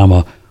that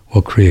trauma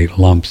will create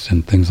lumps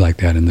and things like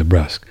that in the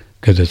breast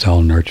because it's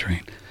all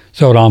nurturing.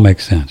 So it all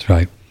makes sense,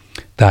 right?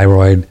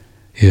 Thyroid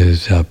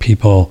is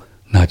people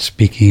not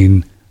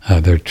speaking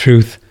their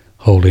truth,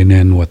 holding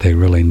in what they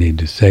really need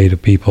to say to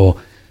people.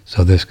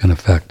 So this can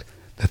affect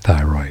the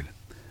thyroid,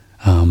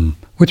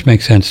 which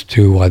makes sense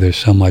too why there's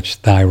so much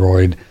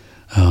thyroid,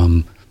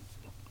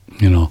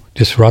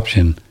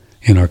 disruption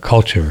in our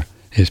culture,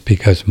 is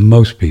because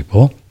most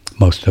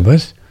of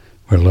us,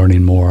 we're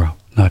learning more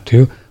not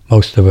to.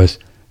 Most of us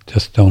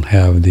just don't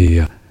have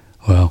the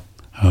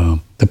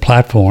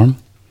platform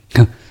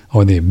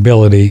or the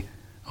ability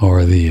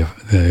or the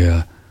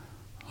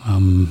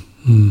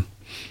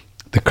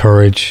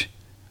courage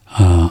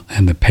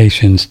and the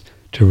patience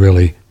to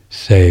really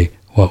say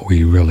what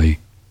we really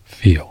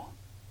feel.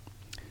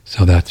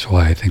 So that's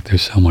why I think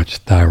there's so much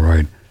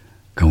thyroid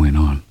going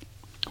on.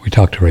 We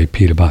talked to Ray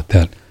Pete about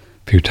that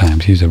a few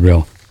times. He's a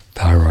real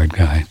thyroid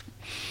guy.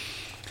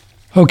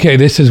 Okay,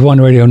 this is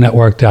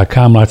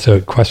OneRadioNetwork.com. Lots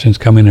of questions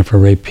coming in for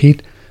Ray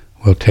Pete.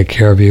 We'll take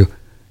care of you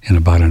in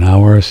about an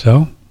hour or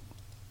so.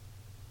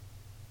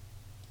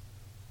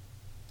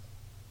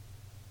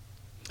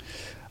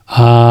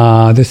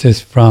 This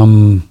is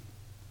from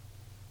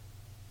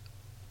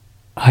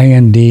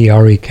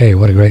INDREK.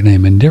 What a great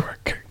name,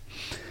 Indrek.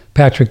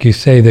 Patrick, you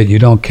say that you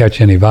don't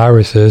catch any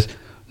viruses,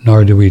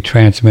 nor do we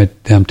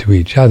transmit them to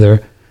each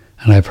other.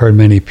 And I've heard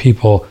many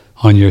people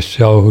on your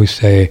show who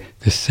say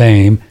the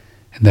same,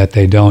 and that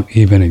they don't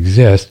even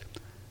exist.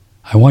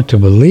 I want to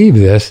believe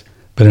this,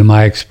 but in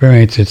my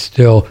experience, it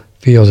still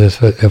feels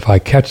as if I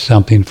catch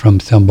something from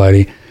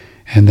somebody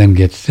and then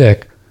get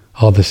sick,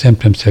 all the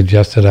symptoms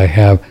suggest that I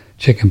have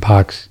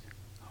chickenpox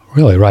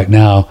really right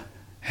now,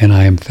 and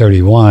I am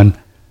 31,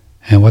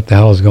 and what the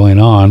hell is going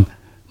on?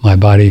 My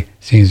body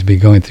seems to be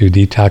going through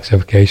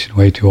detoxification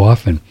way too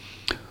often.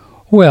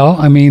 Well,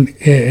 I mean,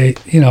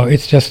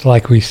 it's just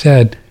like we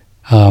said,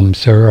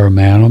 sir or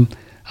madam,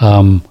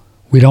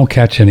 we don't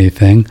catch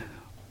anything,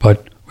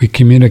 but we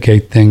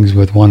communicate things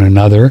with one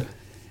another,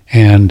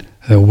 and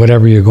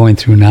whatever you're going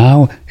through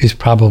now is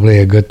probably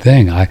a good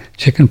thing.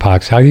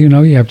 Chickenpox, how do you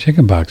know you have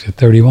chickenpox at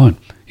 31?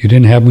 You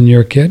didn't have when you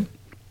were a kid?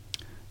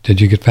 Did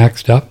you get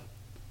vaxxed up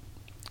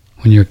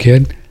when you were a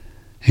kid?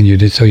 And you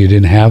did, so you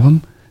didn't have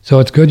them? So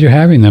it's good you're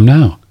having them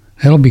now.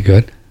 That'll be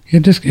good.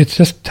 It's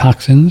just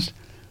toxins,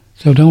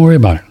 so don't worry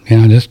about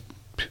it. Just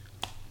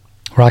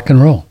rock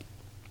and roll.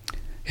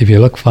 If you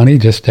look funny,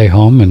 just stay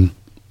home and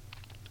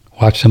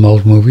watch some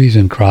old movies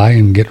and cry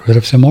and get rid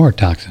of some more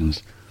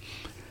toxins.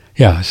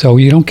 Yeah, so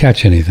you don't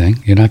catch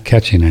anything. You're not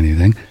catching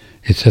anything.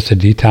 It's just a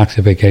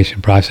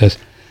detoxification process.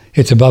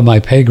 It's above my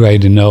pay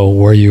grade to know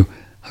where did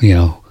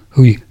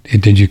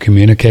you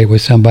communicate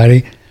with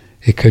somebody?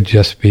 It could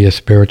just be a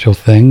spiritual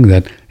thing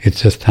that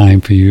it's just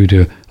time for you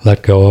to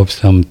let go of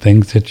some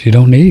things that you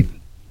don't need.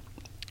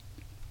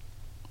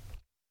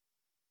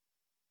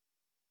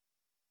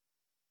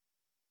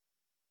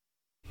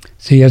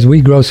 See, as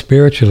we grow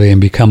spiritually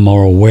and become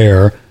more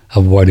aware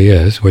of what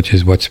is, which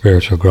is what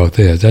spiritual growth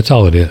is, that's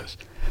all it is.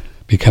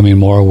 Becoming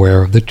more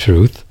aware of the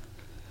truth.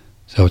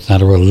 So it's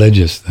not a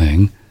religious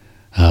thing.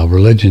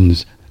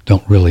 Religions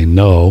don't really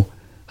know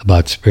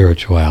about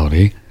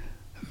spirituality.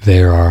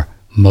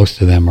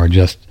 Most of them are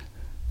just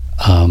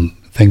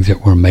things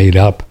that were made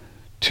up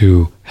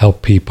to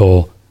help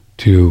people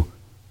to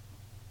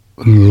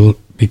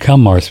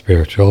become more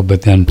spiritual,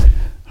 but then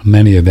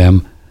many of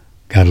them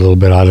got a little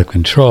bit out of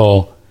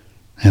control,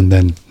 and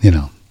then,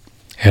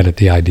 added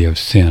the idea of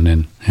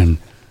sin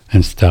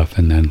and stuff,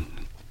 and then,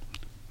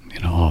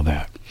 all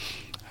that.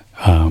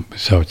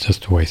 So it's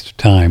just a waste of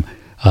time.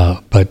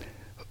 But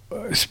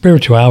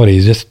spirituality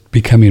is just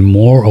becoming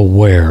more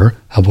aware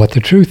of what the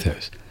truth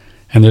is.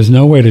 And there's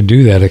no way to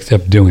do that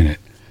except doing it.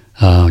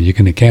 You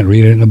can't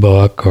read it in a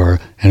book or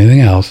anything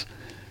else.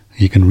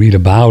 You can read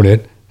about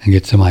it and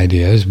get some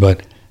ideas,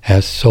 but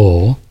as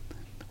soul,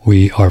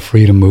 we are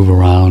free to move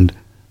around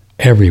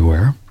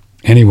everywhere,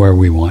 anywhere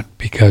we want,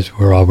 because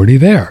we're already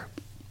there.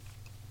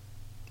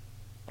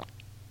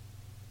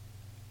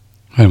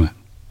 Wait a minute.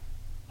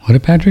 What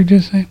did Patrick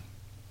just say?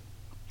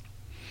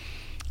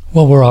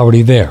 Well, we're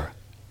already there.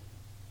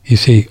 You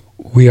see,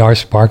 we are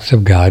sparks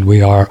of God.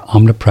 We are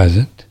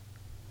omnipresent,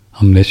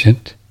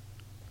 omniscient,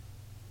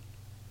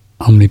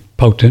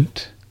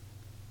 omnipotent.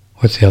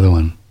 What's the other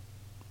one?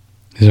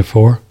 Is there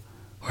 4?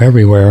 We're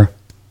everywhere,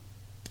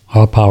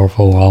 all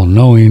powerful, all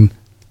knowing.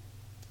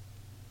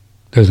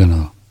 There's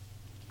another.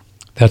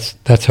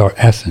 That's our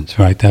essence,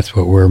 right? That's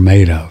what we're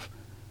made of.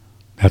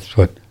 That's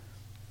what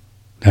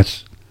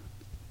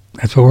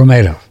we're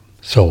made of,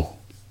 soul.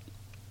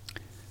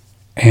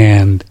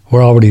 And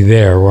we're already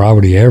there. We're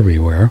already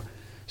everywhere.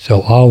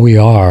 So all we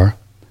are,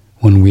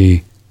 when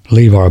we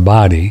leave our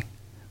body,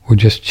 we're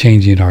just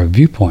changing our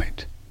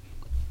viewpoint.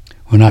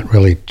 We're not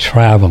really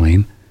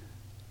traveling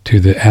to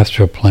the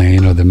astral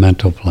plane or the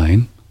mental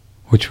plane,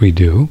 which we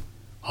do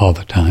all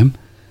the time,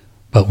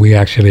 but we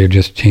actually are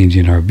just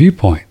changing our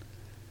viewpoint.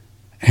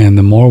 And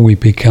the more we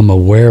become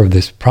aware of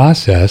this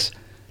process,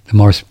 the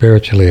more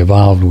spiritually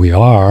evolved we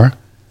are,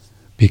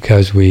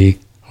 because we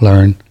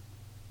learn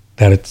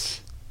that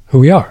it's who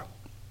we are.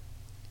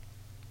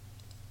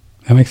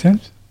 That makes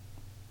sense?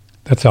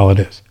 That's all it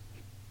is.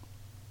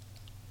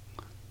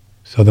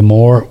 So the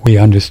more we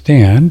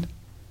understand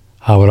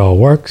how it all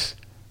works,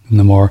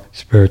 the more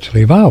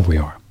spiritually evolved we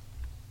are.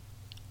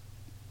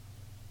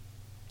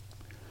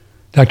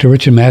 Dr.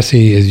 Richard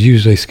Massey is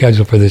usually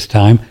scheduled for this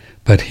time,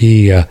 but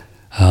he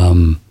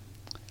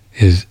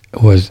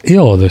was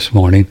ill this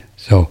morning,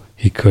 so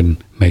he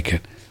couldn't make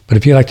it. But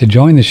if you'd like to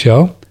join the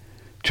show,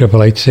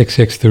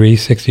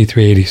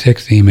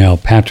 888-663-6386, email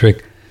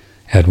Patrick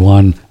at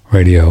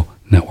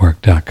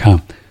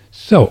oneradionetwork.com.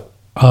 So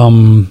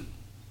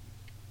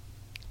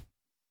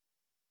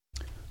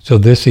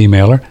this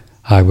emailer,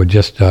 I would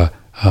just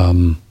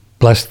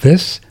bless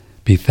this,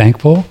 be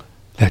thankful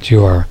that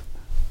you are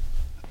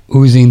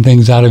oozing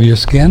things out of your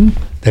skin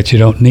that you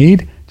don't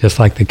need, just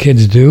like the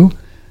kids do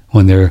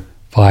when they're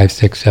 5,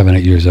 6, 7,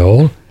 8 years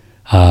old.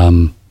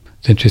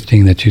 It's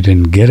interesting that you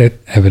didn't get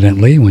it,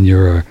 evidently, when you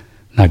were,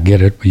 not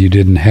get it, but you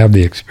didn't have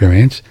the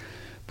experience.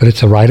 But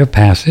it's a rite of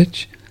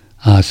passage,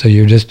 so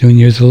you're just doing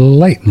yours a little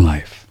late in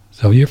life.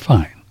 So you're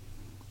fine.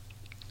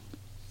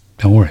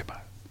 Don't worry about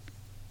it.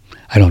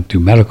 I don't do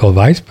medical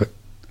advice, but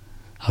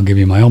I'll give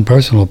you my own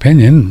personal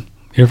opinion.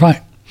 You're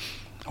fine.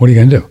 What are you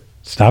going to do?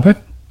 Stop it?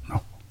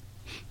 No.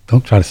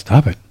 Don't try to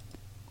stop it.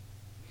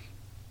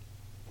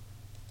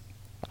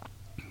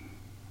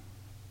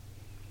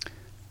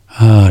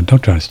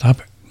 Don't try to stop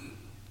it.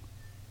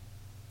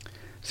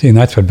 See, and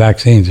that's what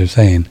vaccines are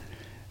saying,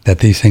 that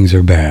these things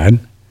are bad,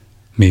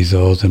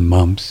 measles and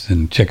mumps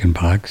and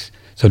chickenpox.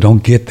 So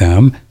don't get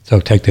them, so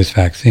take this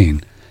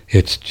vaccine.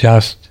 It's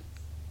just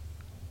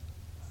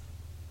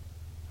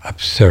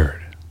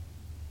absurd.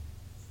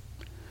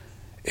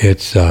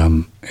 It's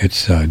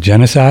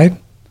genocide.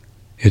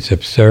 It's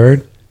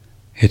absurd.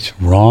 It's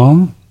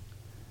wrong.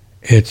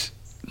 It's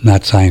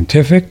not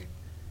scientific.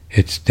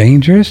 It's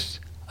dangerous.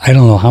 I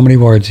don't know how many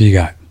words you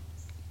got.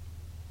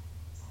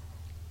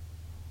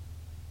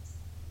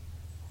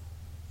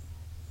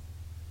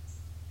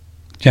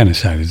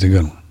 Genocide is a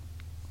good one.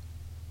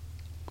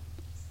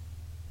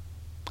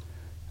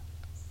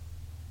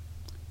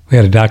 We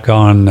had a doc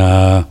on,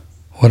 a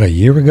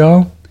year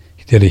ago?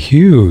 He did a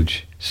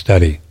huge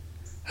study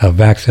of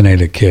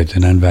vaccinated kids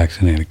and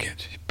unvaccinated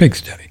kids. Big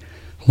study.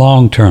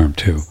 Long term,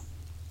 too.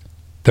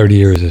 30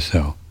 years or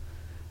so.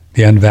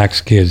 The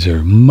unvaxxed kids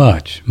are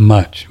much,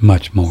 much,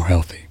 much more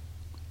healthy.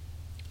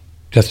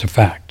 Just a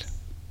fact.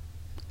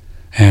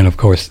 And, of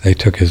course, they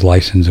took his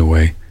license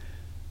away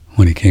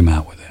when he came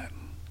out with that.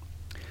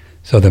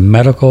 So the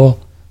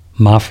medical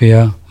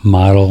mafia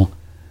model,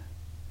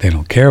 they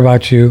don't care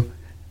about you.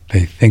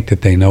 They think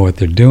that they know what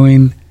they're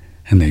doing,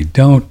 and they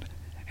don't.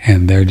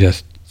 And they're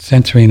just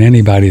censoring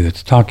anybody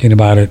that's talking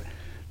about it,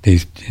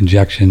 these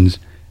injections,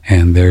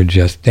 and they're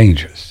just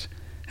dangerous.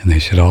 And they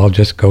should all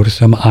just go to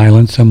some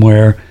island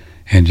somewhere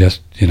and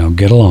just,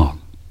 get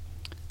along.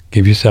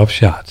 Give yourself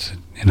shots,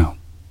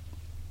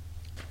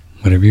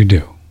 Whatever you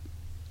do,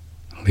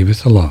 leave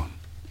us alone.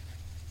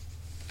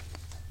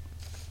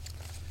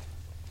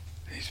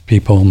 These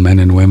people, men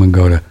and women,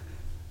 go to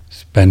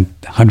spend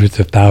hundreds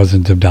of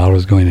thousands of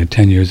dollars going to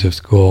 10 years of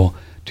school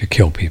to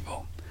kill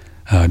people.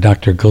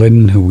 Dr.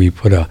 Glidden, who we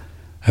put a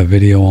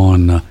video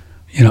on,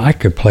 I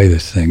could play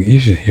this thing. You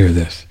should hear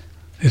this.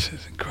 This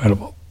is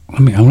incredible.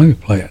 Let me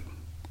play it.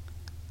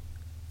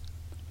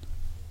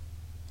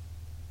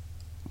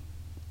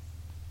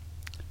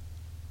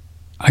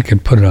 I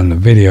could put it on the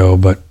video,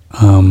 but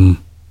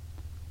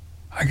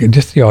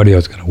just the audio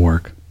is going to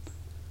work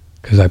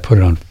because I put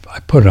it on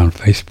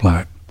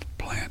Faceplant.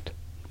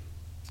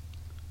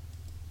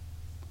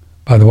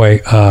 By the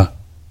way,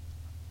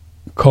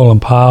 Colin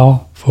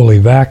Powell, fully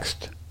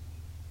vaxxed,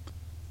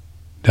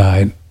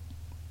 died.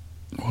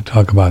 We'll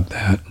talk about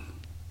that.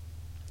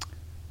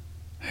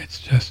 It's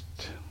just,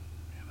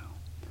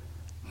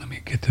 let me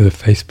get to the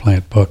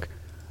faceplant book.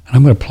 And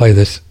I'm going to play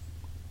this.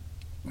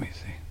 Let me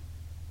see.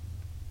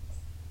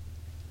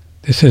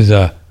 This is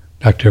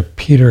Dr.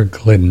 Peter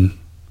Glidden.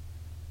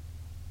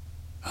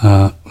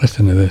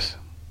 Listen to this.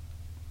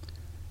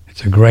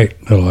 It's a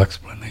great little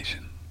explanation.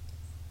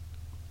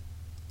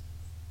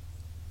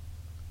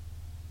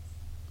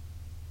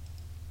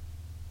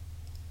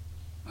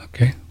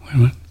 Okay, wait a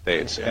minute.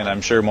 States. And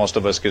I'm sure most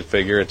of us could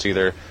figure it's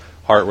either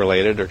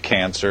heart-related or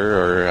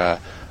cancer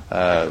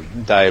or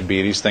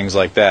diabetes, things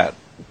like that.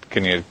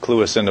 Can you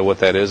clue us into what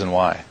that is and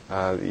why?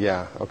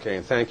 Yeah, okay,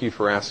 and thank you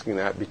for asking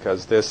that,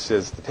 because this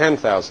is the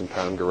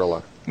 10,000-pound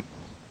gorilla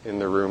in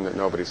the room that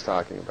nobody's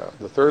talking about.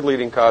 The third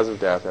leading cause of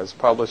death, as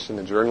published in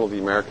the Journal of the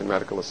American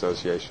Medical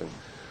Association,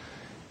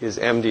 is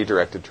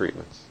MD-directed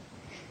treatments.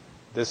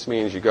 This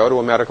means you go to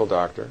a medical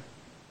doctor,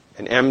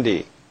 an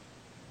MD,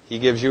 he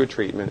gives you a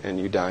treatment and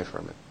you die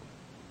from it.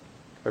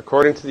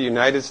 According to the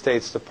United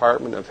States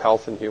Department of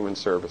Health and Human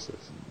Services,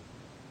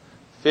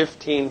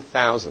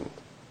 15,000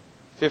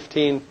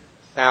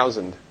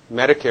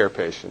 Medicare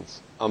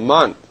patients a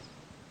month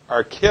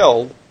are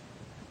killed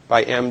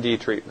by MD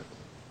treatment,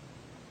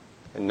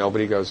 and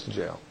nobody goes to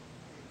jail.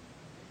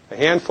 A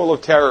handful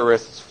of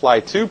terrorists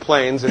fly 2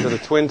 planes into the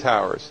Twin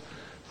Towers.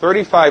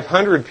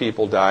 3,500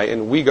 people die,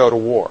 and we go to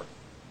war.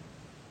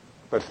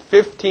 But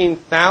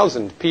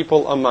 15,000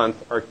 people a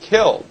month are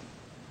killed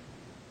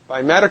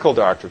by medical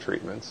doctor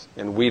treatments,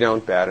 and we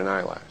don't bat an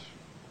eyelash.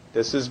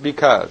 This is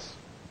because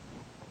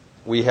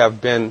we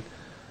have been,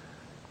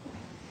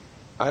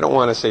 I don't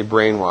want to say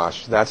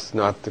brainwashed, that's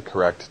not the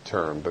correct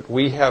term, but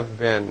we have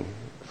been,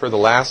 for the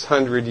last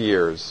 100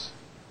 years,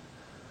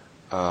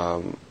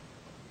 kind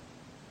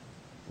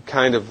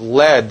of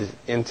led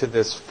into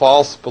this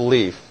false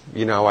belief.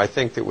 I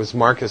think it was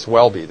Marcus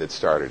Welby that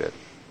started it,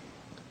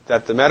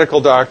 that the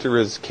medical doctor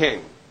is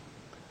king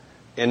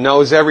and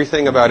knows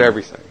everything about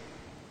everything.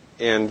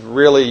 And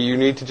really, you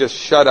need to just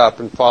shut up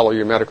and follow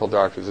your medical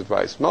doctor's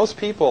advice. Most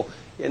people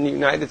in the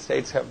United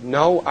States have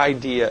no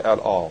idea at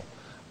all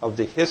of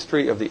the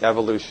history of the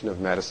evolution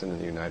of medicine in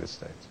the United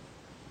States.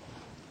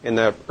 In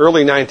the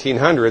early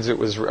 1900s, it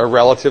was a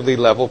relatively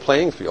level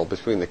playing field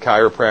between the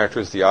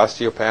chiropractors, the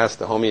osteopaths,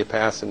 the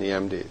homeopaths, and the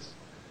MDs.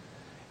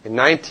 In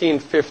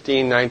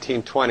 1915,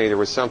 1920, there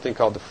was something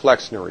called the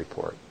Flexner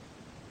Report.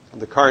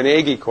 The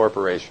Carnegie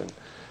Corporation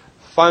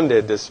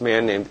funded this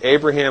man named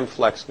Abraham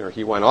Flexner.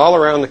 He went all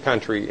around the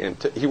country, and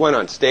he went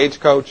on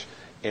stagecoach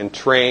and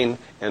train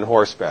and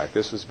horseback.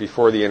 This was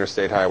before the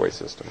interstate highway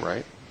system,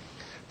 right?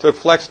 It took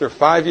Flexner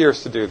 5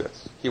 years to do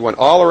this. He went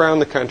all around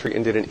the country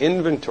and did an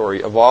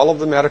inventory of all of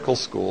the medical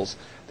schools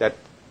that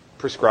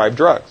prescribed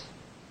drugs.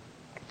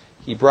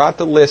 He brought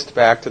the list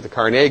back to the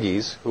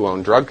Carnegies, who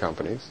owned drug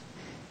companies,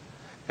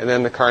 and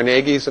then the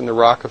Carnegies and the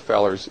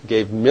Rockefellers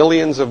gave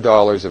millions of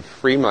dollars of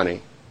free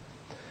money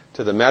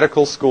to the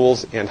medical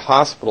schools and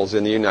hospitals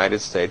in the United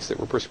States that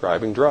were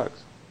prescribing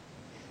drugs.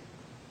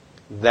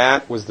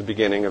 That was the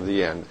beginning of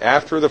the end.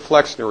 After the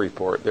Flexner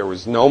Report, there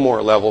was no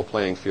more level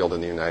playing field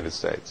in the United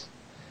States.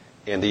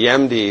 And the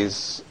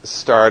MDs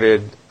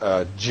started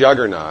a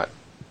juggernaut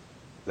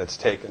that's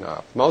taken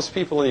off. Most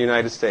people in the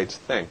United States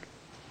think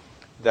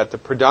that the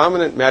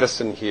predominant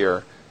medicine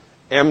here,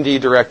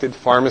 MD-directed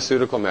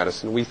pharmaceutical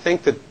medicine, we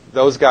think that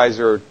those guys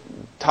are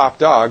top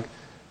dog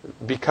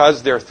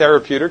because their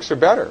therapeutics are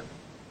better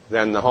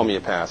than the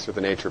homeopaths or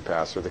the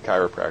naturopaths or the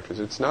chiropractors.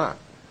 It's not.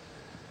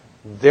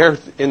 They're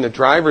in the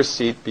driver's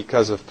seat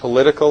because of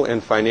political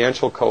and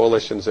financial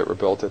coalitions that were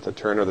built at the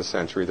turn of the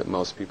century that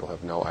most people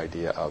have no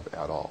idea of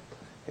at all.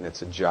 And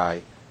it's a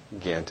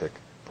gigantic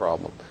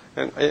problem.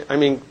 And I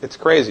mean, it's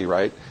crazy,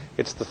 right?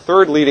 It's the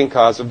third leading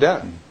cause of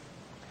death.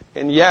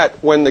 And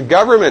yet, when the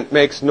government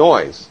makes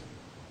noise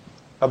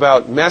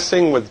about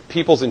messing with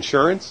people's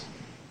insurance,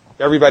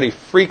 everybody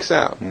freaks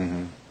out.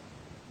 Mm-hmm.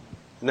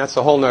 And that's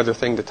a whole other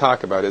thing to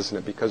talk about, isn't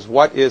it? Because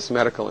what is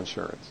medical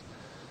insurance?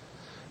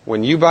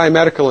 When you buy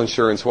medical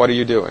insurance, what are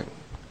you doing?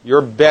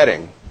 You're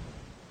betting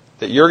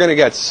that you're going to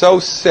get so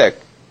sick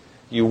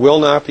you will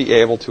not be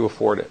able to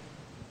afford it.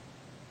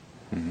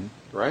 Mm-hmm.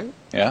 Right?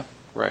 Yeah.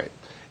 Right.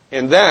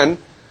 And then,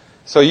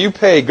 so you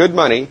pay good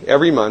money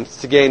every month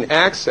to gain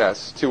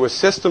access to a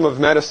system of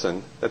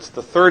medicine that's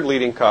the third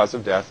leading cause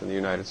of death in the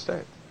United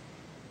States.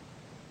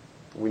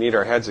 We need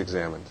our heads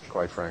examined,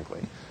 quite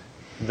frankly.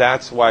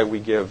 That's why we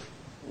give,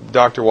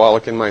 Dr.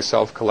 Wallach and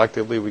myself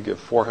collectively, we give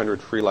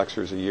 400 free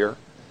lectures a year.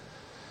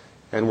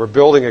 And we're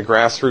building a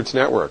grassroots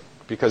network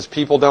because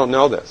people don't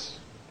know this.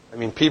 I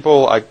mean,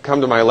 I come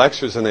to my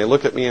lectures and they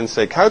look at me and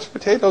say, couch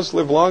potatoes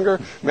live longer?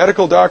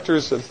 Medical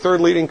doctors, the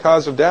third leading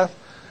cause of death?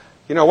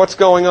 You know, what's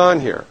going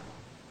on here?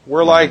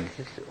 We're like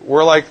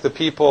the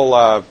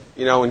people,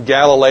 in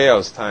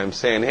Galileo's time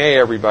saying, hey,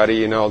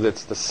 everybody,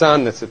 it's the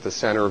sun that's at the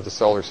center of the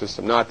solar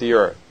system, not the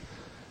Earth.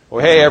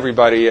 Well, hey,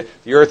 everybody,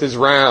 the Earth is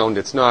round,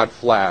 it's not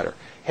flat. Or,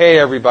 hey,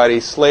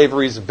 everybody,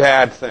 slavery's a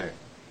bad thing.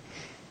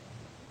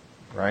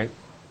 right?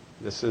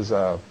 This is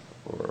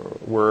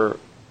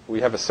we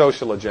have a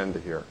social agenda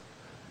here.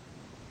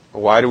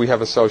 Why do we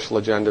have a social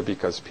agenda?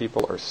 Because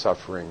people are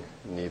suffering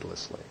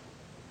needlessly.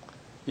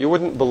 You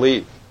wouldn't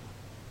believe,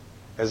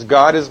 as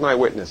God is my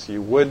witness,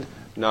 you would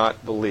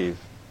not believe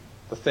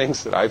the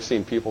things that I've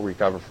seen people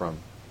recover from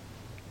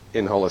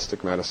in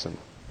holistic medicine.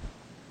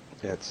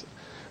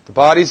 The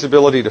body's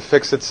ability to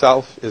fix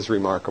itself is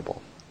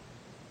remarkable.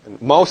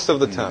 And most of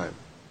the time,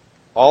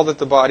 all that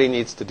the body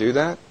needs to do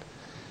that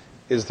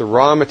is the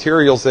raw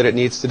materials that it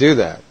needs to do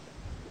that.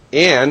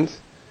 And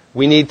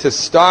we need to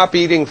stop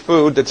eating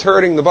food that's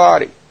hurting the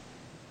body.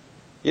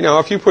 You know,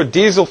 if you put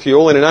diesel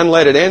fuel in an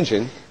unleaded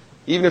engine,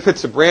 even if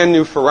it's a brand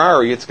new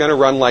Ferrari, it's going to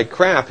run like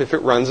crap if it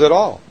runs at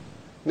all.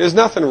 And there's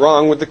nothing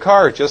wrong with the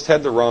car, it just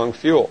had the wrong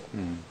fuel.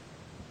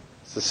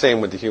 It's the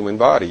same with the human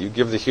body. You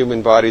give the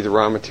human body the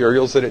raw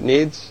materials that it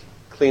needs,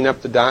 clean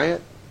up the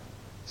diet,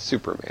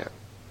 Superman,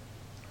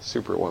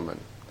 Superwoman.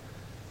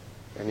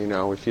 And you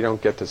know, if you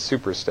don't get to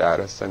super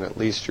status, then at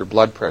least your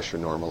blood pressure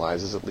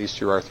normalizes, at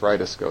least your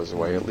arthritis goes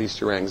away, at least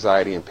your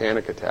anxiety and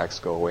panic attacks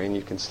go away, and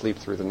you can sleep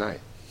through the night.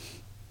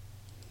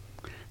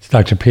 It's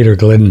Dr. Peter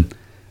Glidden.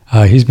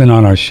 He's been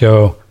on our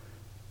show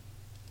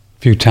a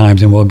few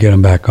times, and we'll get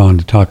him back on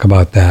to talk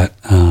about that.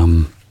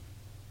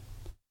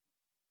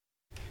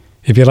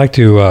 If you'd like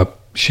to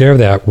share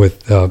that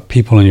with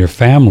people in your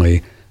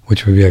family,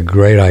 which would be a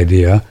great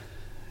idea,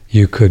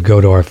 you could go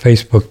to our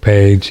Facebook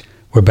page.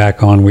 We're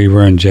back on. We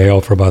were in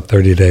jail for about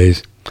 30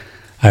 days.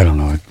 I don't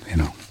know,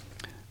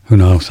 who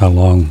knows how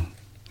long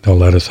they'll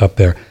let us up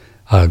there.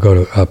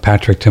 Go to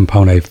Patrick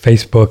Timpone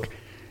Facebook,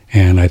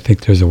 and I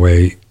think there's a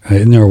way,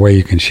 isn't there a way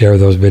you can share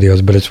those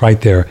videos? But it's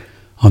right there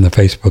on the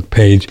Facebook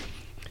page,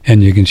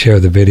 and you can share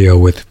the video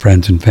with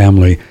friends and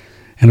family.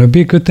 And it would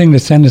be a good thing to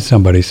send to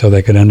somebody so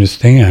they could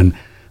understand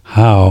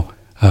how,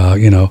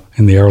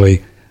 in the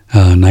early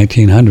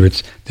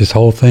 1900s, this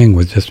whole thing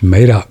was just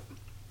made up.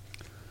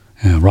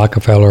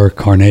 Rockefeller,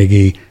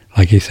 Carnegie,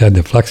 like he said,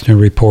 the Flexner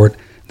Report,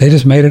 they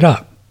just made it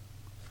up.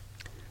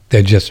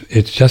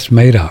 It's just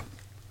made up.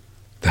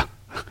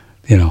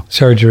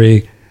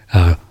 Surgery,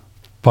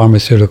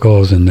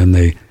 pharmaceuticals, and then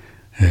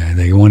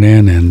they went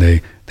in and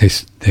they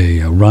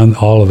run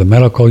all of the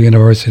medical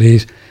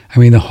universities. I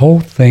mean, the whole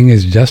thing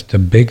is just a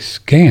big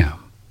scam.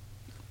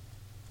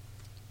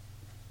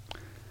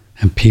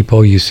 And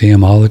people, you see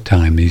them all the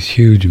time, these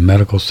huge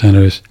medical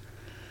centers.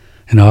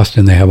 In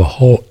Austin, they have a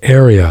whole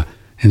area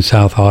in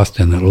South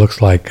Austin that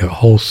looks like a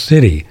whole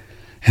city,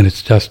 and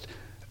it's just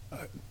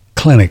a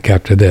clinic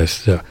after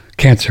this, a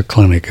cancer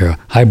clinic, a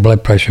high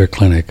blood pressure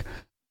clinic,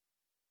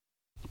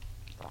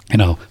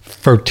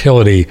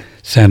 fertility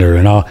center,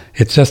 and all.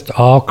 It's just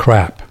all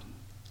crap.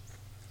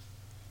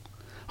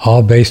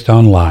 All based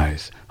on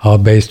lies, all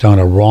based on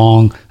a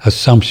wrong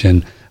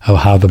assumption of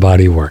how the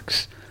body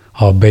works,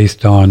 all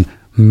based on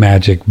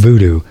magic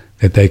voodoo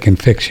that they can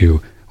fix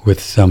you with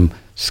some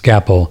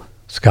scalpel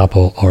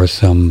or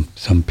some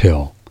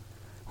pill.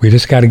 We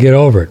just got to get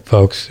over it,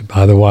 folks.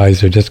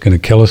 Otherwise, they're just going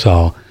to kill us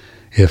all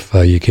if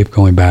you keep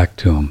going back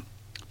to them.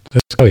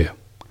 Let's tell you.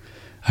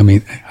 I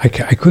mean, I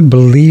couldn't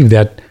believe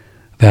that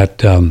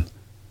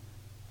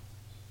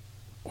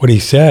what he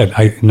said.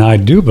 I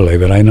do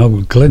believe it. I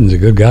know Glidden's a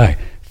good guy.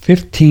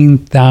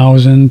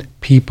 15,000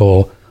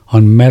 people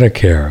on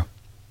Medicare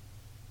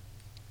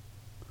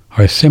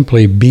are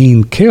simply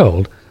being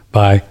killed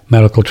by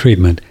medical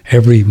treatment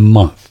every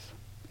month.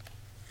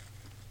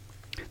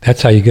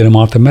 That's how you get them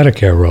off the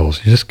Medicare rolls.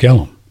 You just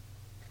kill them.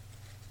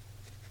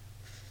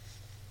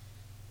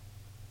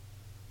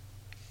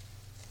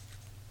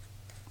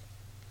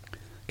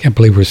 Can't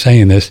believe we're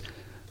saying this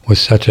with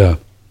such a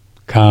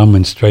calm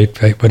and straight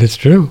face, but it's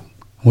true.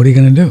 What are you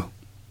going to do?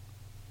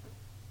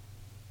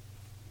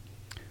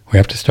 We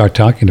have to start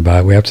talking about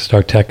it. We have to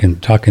start telling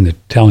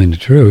the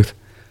truth.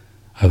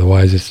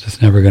 Otherwise, it's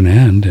just never going to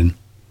end, and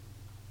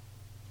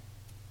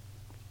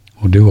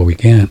we'll do what we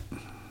can.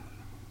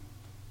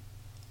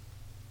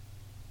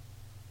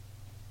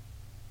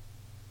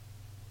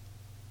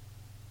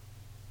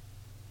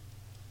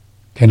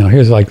 Okay, now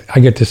here's I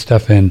get this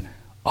stuff in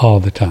all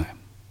the time.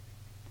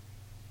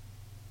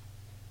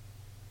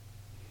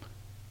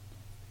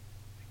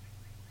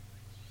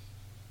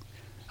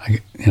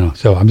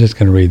 So I'm just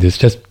going to read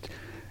this.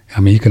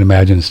 You can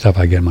imagine the stuff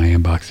I get in my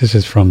inbox. This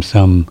is from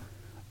some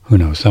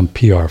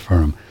PR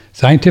firm.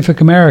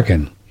 Scientific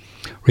American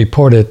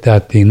reported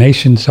that the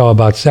nation saw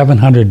about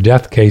 700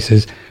 death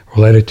cases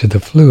related to the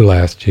flu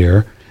last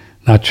year.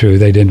 Not true.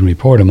 They didn't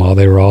report them all.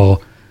 They were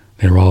all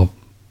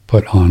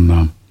put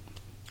on.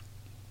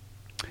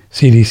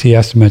 CDC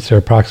estimates there are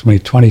approximately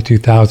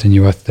 22,000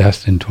 U.S.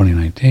 deaths in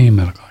 2019.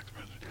 Medical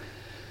experts.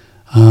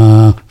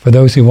 For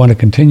those who want to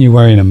continue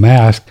wearing a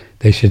mask,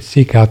 they should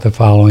seek out the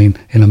following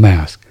in a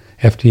mask.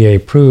 FDA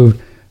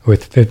approved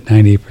with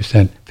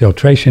 90%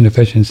 filtration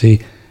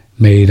efficiency,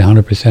 made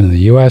 100% in the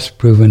U.S.,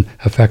 proven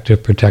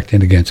effective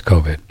protecting against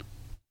COVID.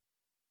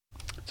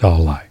 It's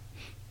all a lie.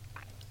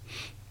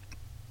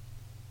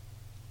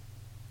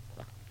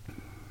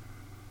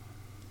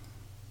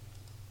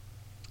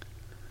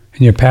 And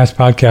In your past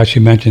podcast,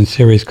 you mentioned a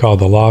series called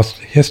The Lost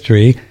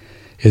History.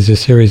 Is a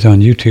series on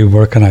YouTube.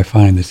 Where can I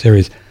find the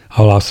series?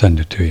 I'll send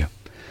it to you.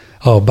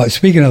 Oh, but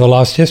speaking of The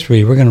Lost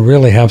History, we're going to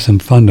really have some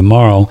fun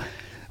tomorrow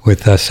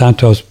with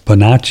Santos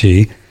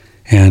Bonacci,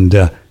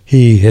 and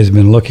he has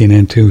been looking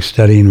into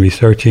studying,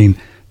 researching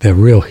the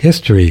real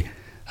history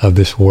of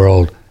this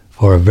world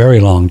for a very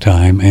long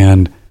time,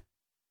 and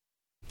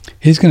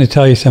he's going to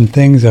tell you some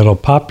things that'll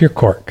pop your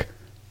cork.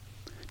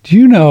 Do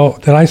you know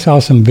that I saw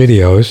some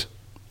videos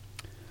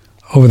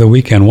over the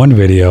weekend, one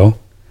video?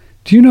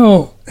 Do you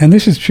know, and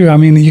this is true, I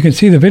mean, you can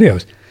see the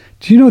videos.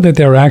 Do you know that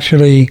there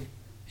actually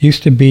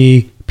used to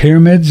be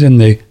pyramids in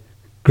the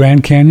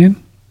Grand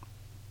Canyon?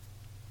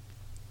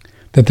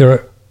 That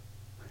there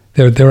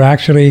are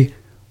actually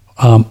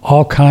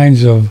all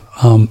kinds of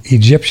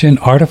Egyptian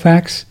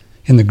artifacts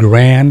in the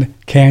Grand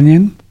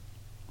Canyon?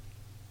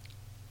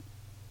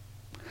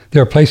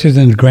 There are places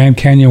in the Grand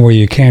Canyon where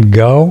you can't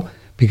go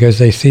because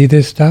they see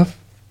this stuff?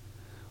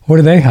 What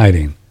are they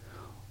hiding?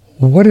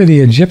 What are the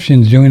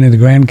Egyptians doing in the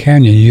Grand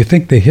Canyon? You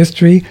think the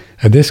history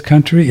of this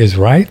country is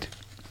right?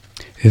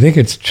 You think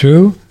it's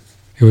true?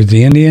 It was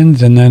the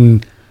Indians and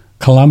then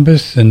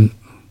Columbus, and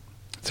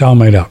it's all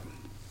made up.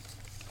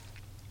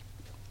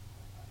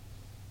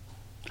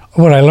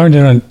 What I learned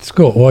in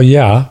school, well,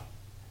 yeah.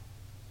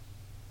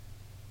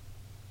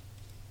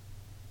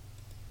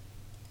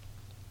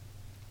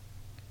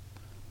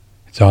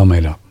 It's all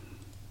made up.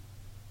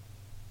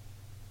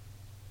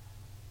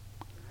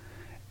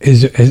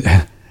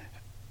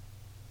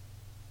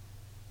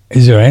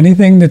 Is there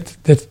anything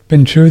that's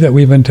been true that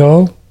we've been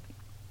told?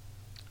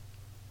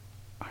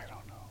 I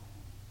don't know.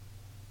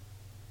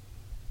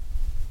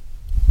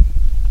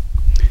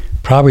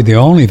 Probably the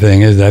only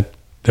thing is that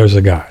there's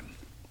a God.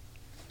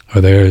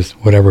 Or there's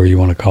whatever you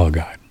want to call a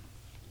God.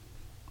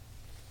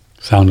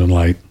 Sound and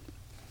light.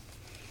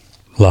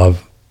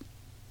 Love.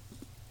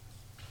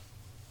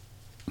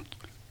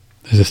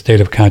 There's a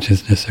state of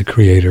consciousness, a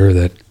creator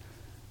that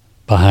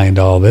behind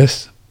all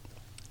this.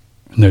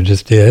 And there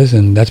just is,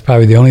 and that's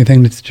probably the only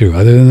thing that's true.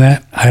 Other than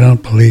that, I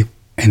don't believe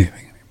anything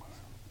anymore.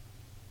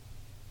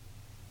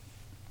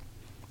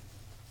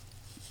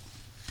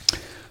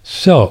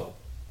 So,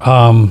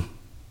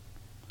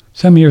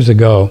 some years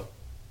ago,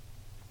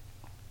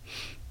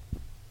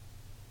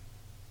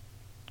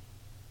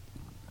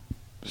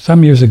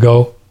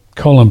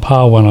 Colin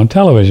Powell went on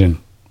television,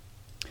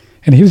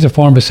 and he was a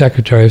former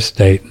Secretary of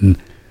State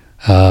and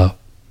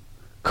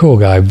cool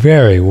guy,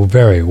 very,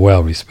 very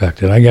well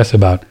respected. I guess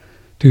about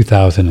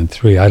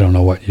 2003, I don't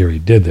know what year he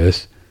did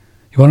this.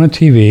 He went on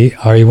TV,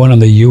 or he went on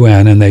the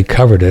UN, and they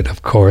covered it,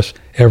 of course,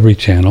 every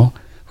channel,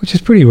 which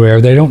is pretty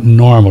rare. They don't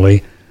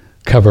normally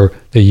cover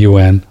the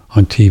UN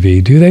on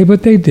TV, do they?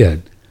 But they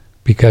did,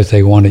 because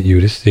they wanted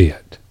you to see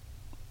it.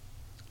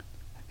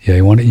 Yeah,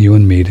 they wanted you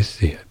and me to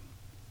see it.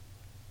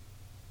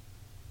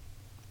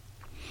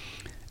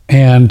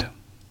 And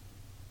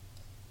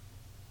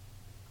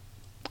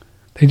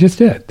they just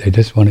did. They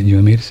just wanted you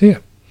and me to see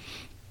it.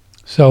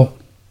 So,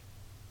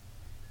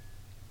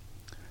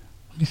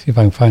 let me see if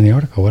I can find the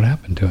article. What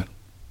happened to it?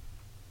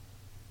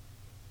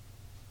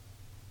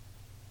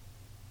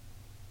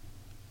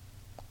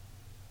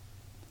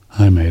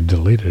 I may have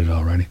deleted it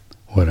already.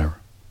 Whatever.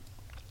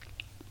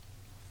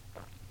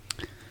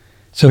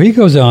 So he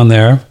goes on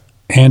there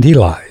and he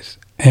lies.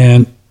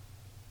 And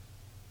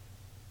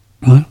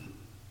what?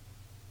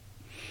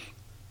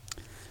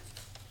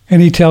 And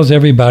he tells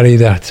everybody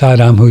that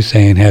Saddam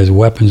Hussein has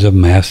weapons of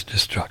mass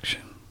destruction.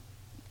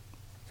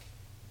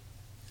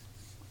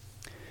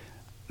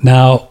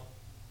 Now,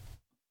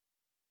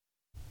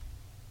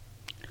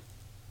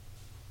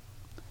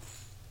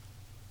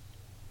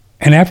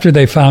 and after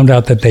they found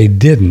out that they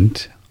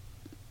didn't,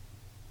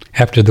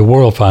 after the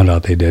world found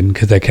out they didn't,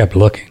 because they kept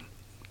looking,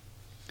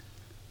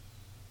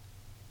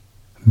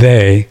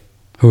 they,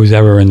 who was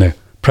ever in the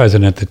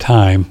president at the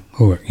time,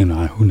 who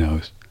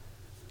knows,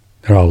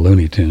 they're all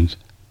Looney Tunes.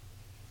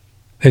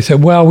 They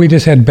said, well, we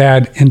just had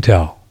bad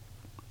intel.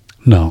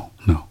 No.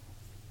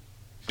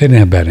 They didn't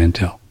have bad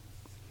intel.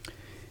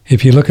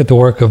 If you look at the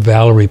work of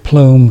Valerie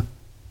Plum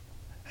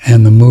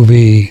and the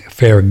movie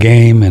Fair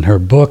Game and her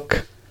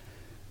book,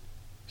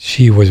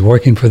 she was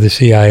working for the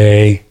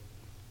CIA,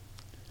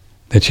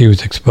 that she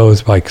was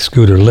exposed by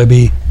Scooter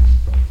Libby,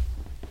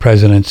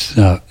 President's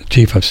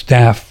chief of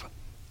staff,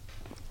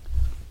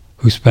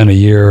 who spent a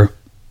year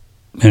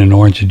in an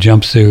orange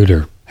jumpsuit,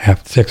 or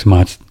 6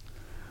 months,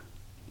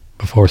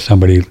 before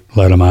somebody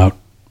let him out.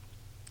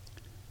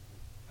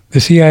 The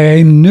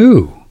CIA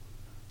knew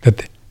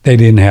that they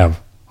didn't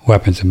have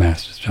weapons of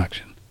mass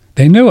destruction.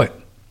 They knew it.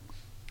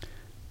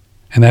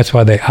 And that's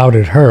why they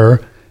outed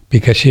her,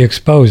 because she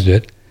exposed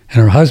it,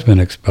 and her husband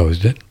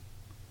exposed it.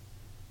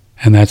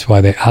 And that's why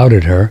they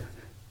outed her.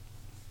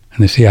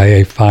 And the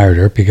CIA fired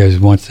her, because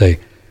once they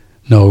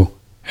know,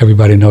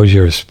 everybody knows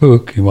you're a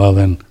spook, well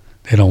then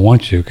they don't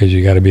want you, because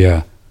you got to be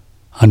a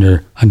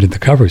under the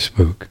cover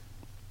spook.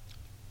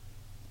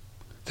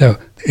 So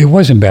it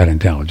wasn't bad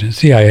intelligence.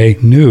 CIA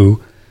knew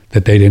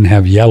that they didn't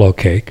have yellow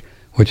cake,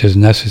 which is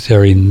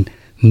necessary,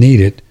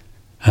 needed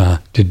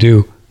to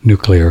do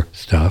nuclear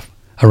stuff.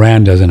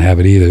 Iran doesn't have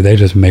it either. They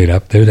just made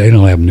up. They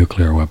don't have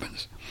nuclear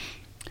weapons.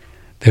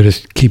 They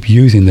just keep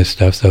using this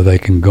stuff so they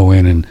can go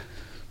in and,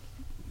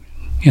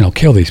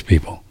 kill these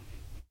people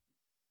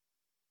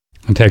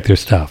and take their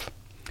stuff.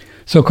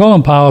 So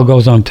Colin Powell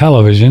goes on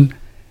television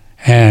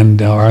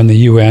or on the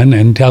UN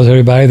and tells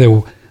everybody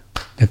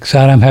that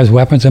Saddam has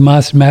weapons of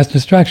mass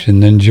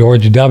destruction. Then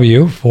George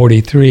W.,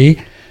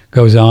 43,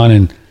 goes on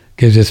and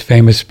gives this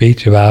famous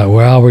speech about,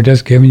 well, we're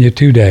just giving you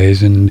 2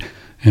 days and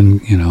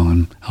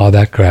all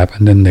that crap.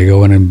 And then they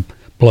go in and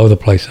blow the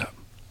place up.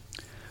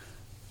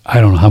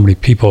 I don't know how many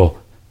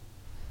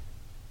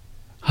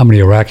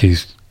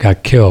Iraqis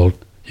got killed.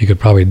 You could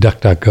probably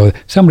DuckDuckGo.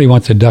 Somebody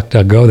wants to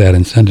DuckDuckGo that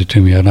and send it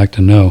to me. I'd like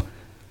to know.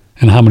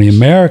 And how many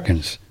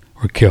Americans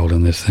were killed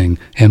in this thing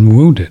and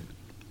wounded.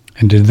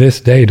 And to this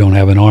day don't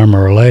have an arm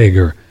or a leg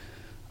or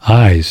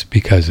eyes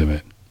because of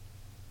it.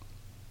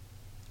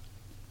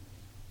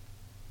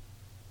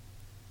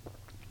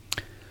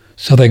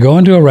 So they go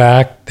into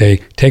Iraq, they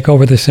take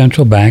over the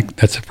central bank.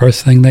 That's the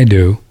first thing they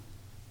do.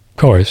 Of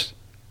course,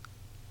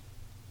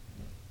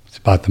 it's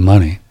about the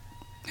money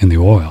and the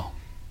oil.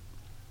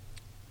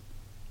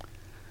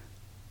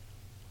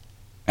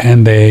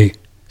 And they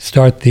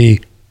start the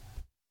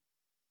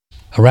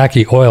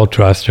Iraqi Oil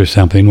Trust or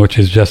something, which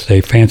is just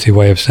a fancy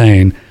way of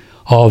saying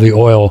all the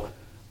oil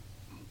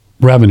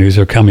revenues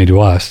are coming to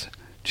us.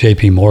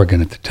 J.P.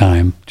 Morgan at the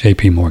time,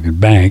 J.P. Morgan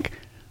Bank,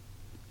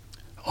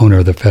 owner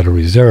of the Federal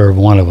Reserve,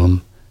 one of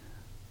them.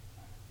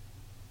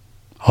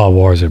 All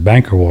wars are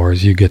banker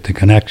wars. You get the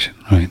connection,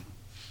 right?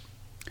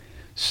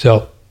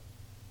 So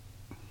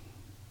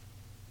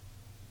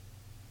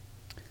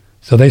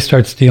they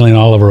start stealing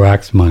all of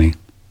Iraq's money.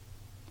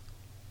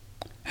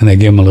 And they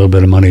give them a little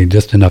bit of money,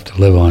 just enough to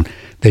live on.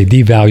 They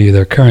devalue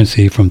their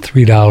currency from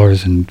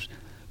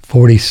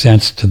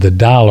 $3.40 to the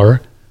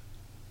dollar.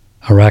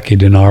 Iraqi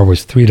dinar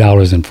was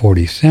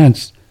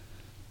 $3.40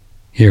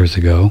 years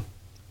ago.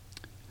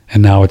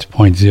 And now it's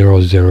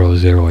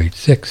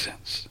 0.00086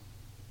 cents.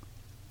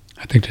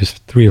 I think there's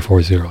 3 or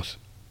 4 zeros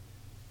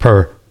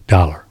per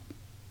dollar.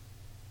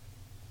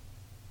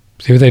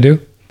 See what they do?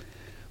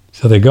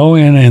 So they go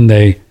in and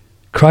they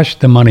crush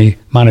the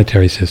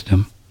monetary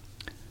system.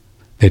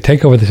 They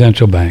take over the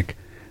central bank.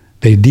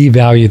 They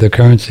devalue the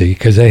currency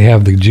because they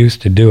have the juice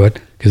to do it,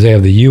 because they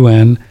have the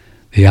UN,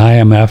 the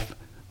IMF,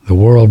 the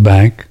World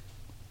Bank.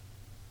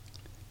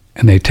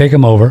 And they take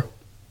them over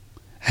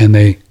and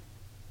they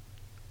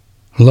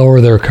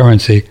lower their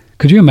currency.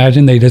 Could you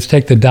imagine they just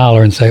take the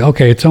dollar and say,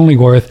 okay, it's only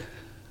worth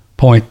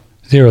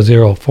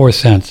 0.004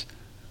 cents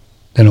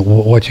than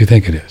what you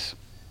think it is.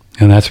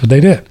 And that's what they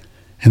did.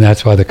 And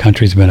that's why the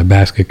country's been a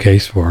basket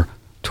case for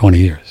 20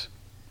 years.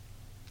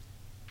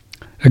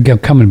 They're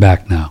coming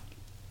back now.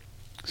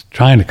 It's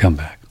trying to come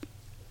back.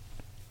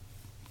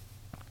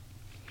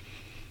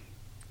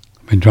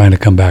 I've been trying to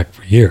come back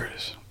for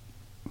years.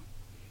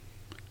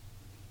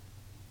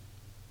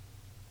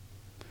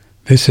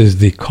 This is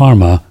the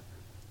karma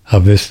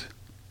of this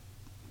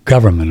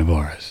government of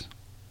ours.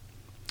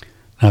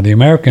 Now, the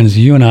Americans,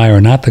 you and I, are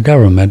not the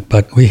government,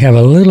 but we have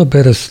a little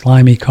bit of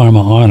slimy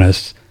karma on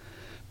us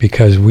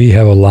because we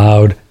have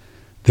allowed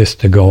this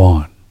to go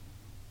on.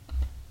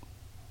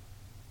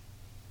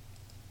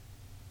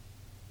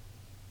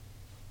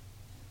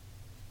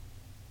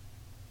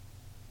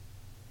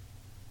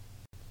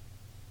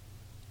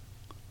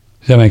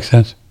 Does that make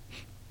sense?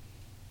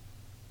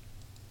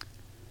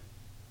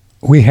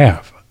 We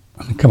have.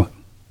 I mean, come on.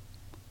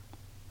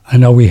 I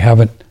know we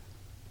haven't.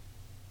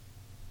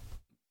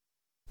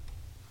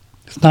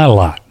 It's not a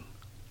lot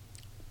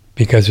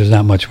because there's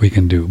not much we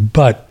can do,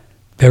 but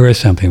there is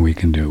something we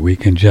can do. We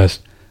can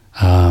just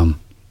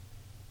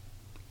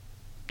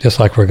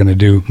like we're going to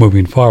do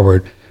moving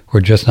forward,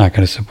 we're just not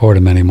going to support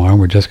them anymore, and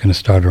we're just going to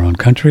start our own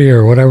country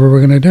or whatever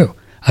we're going to do.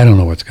 I don't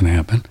know what's going to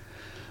happen,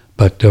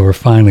 but we're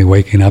finally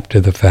waking up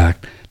to the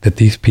fact that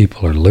these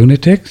people are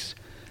lunatics,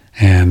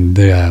 and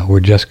we're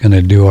just going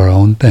to do our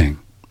own thing,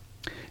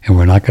 and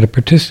we're not going to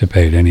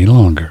participate any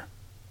longer.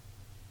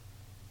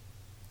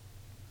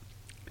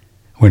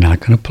 We're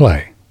not going to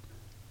play.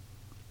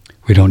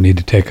 We don't need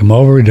to take them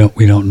over.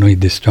 We don't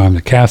need to storm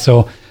the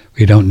castle.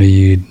 We don't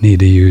need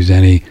to use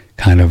any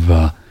kind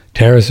of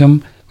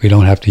terrorism. We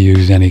don't have to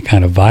use any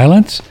kind of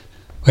violence.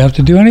 We don't have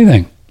to do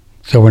anything.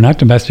 So we're not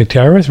domestic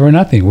terrorists. We're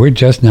nothing. We're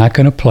just not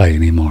going to play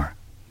anymore.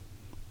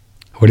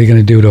 What are you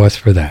going to do to us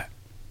for that?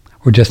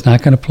 We're just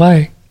not going to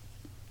play.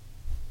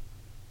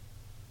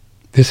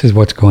 This is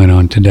what's going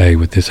on today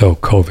with this whole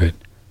COVID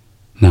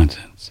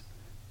nonsense.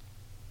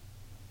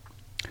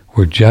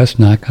 We're just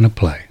not going to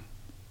play.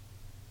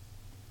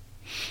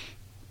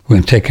 We're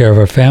going to take care of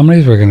our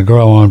families. We're going to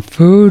grow our own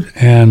food.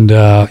 And,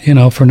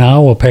 for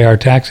now, we'll pay our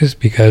taxes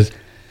because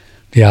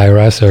the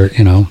IRS are,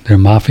 they're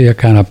mafia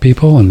kind of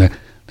people, and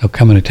they'll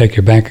come in and take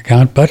your bank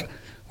account. But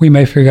we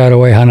may figure out a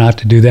way how not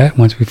to do that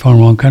once we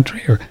form our own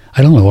country. Or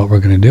I don't know what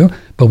we're going to do,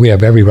 but we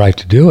have every right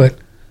to do it.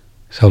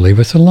 So leave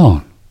us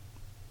alone.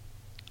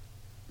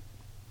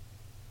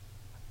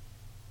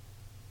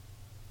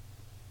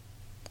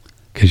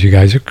 because you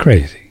guys are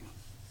crazy.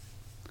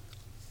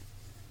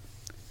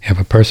 You have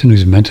a person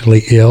who's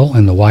mentally ill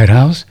in the White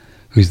House,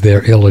 who's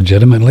there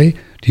illegitimately.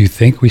 Do you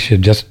think we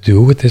should just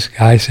do what this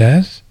guy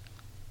says?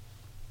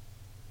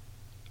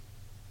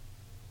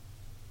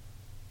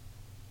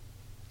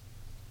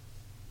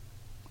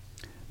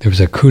 There was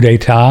a coup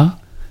d'etat.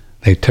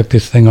 They took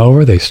this thing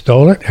over. They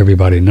stole it.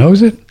 Everybody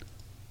knows it.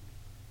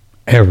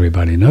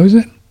 Everybody knows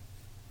it.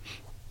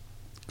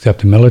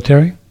 Except the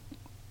military.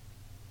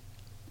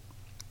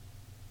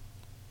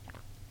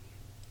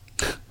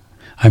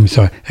 I'm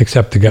sorry,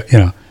 except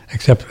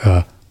except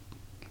I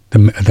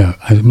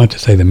meant to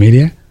say the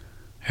media.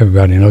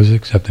 Everybody knows it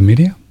except the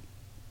media.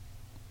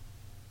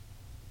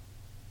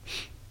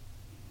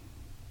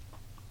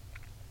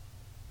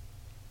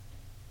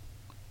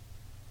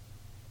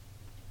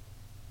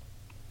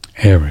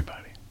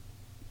 Everybody.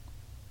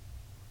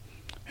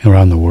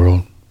 Around the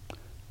world.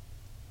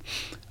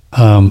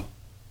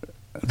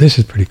 This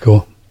is pretty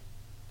cool.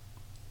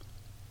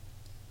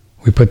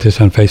 We put this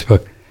on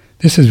Facebook.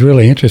 This is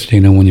really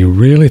interesting, and when you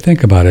really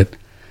think about it,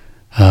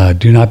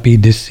 do not be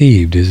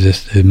deceived. Is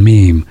this a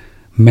meme?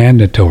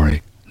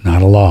 Mandatory,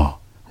 not a law.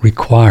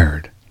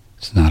 Required,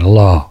 it's not a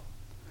law.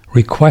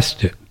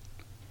 Requested,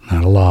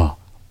 not a law.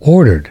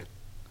 Ordered,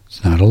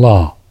 it's not a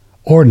law.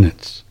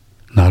 Ordinance,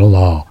 not a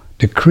law.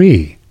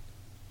 Decree,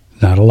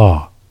 not a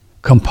law.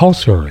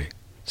 Compulsory,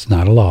 it's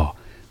not a law.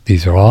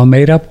 These are all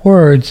made-up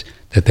words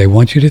that they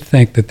want you to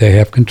think that they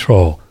have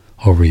control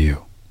over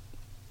you.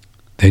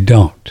 They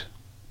don't.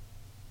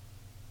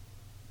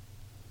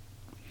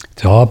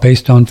 It's all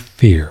based on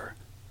fear.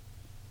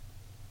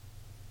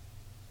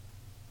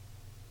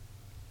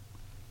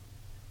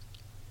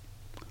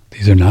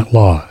 These are not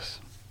laws.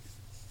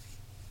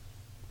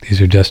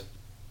 These are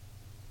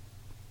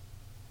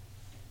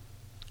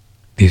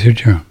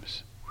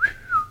germs.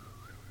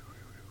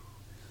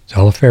 It's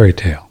all a fairy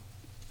tale.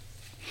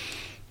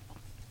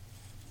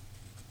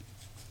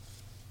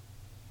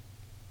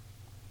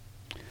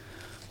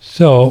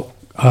 So,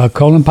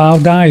 Colin Powell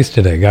dies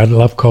today. God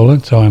love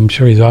Colin, so I'm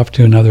sure he's off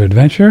to another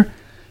adventure.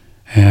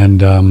 And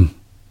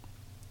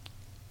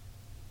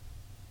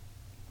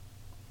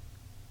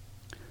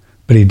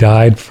but he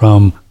died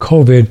from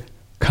COVID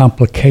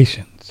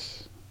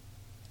complications.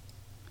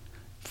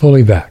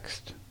 Fully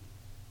vaxxed.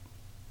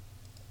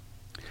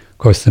 Of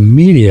course, the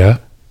media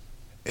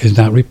is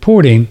not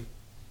reporting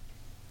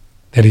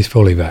that he's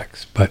fully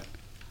vaxxed, but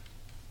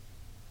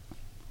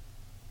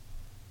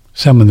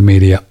some of the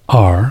media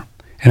are.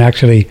 And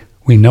actually,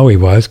 we know he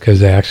was because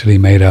they actually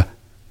made a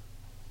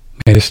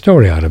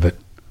story out of it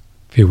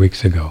a few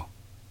weeks ago.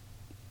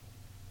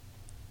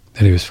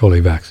 That he was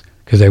fully vaxxed.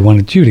 Because they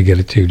wanted you to get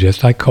it too,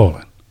 just like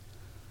Colin.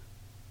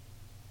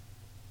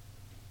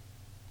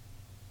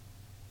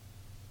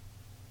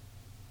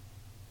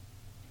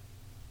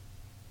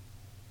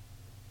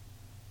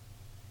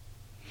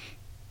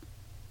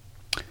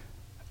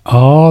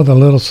 All the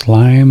little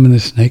slime and the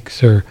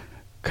snakes are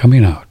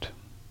coming out.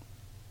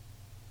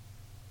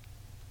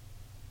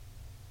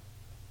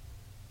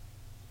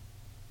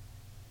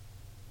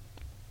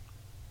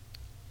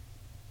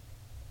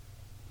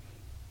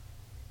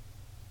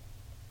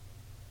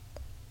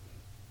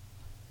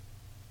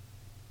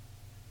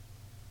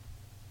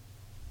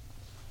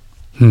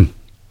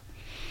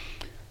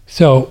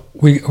 So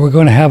we're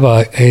going to have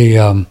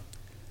a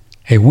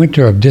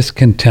winter of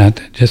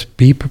discontent. Just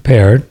be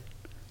prepared.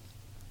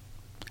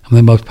 I'm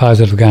the most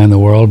positive guy in the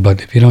world,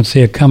 but if you don't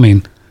see it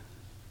coming,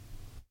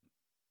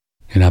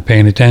 you're not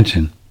paying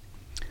attention.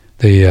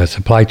 The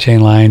supply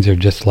chain lines are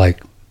just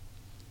like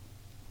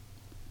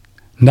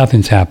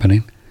nothing's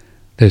happening.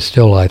 There's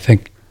still, I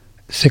think,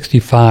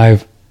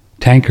 65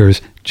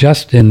 tankers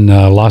just in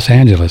Los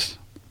Angeles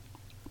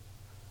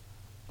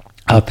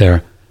out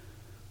there.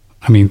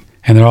 I mean,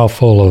 and they're all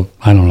full of,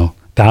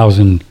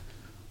 1,000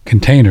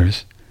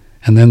 containers.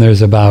 And then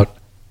there's about,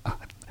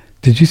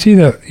 you see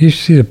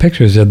the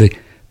pictures of the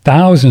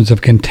thousands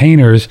of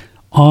containers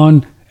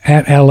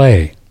at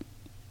LA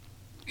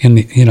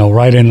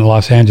right in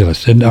Los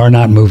Angeles that are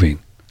not moving.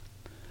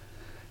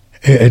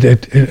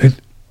 These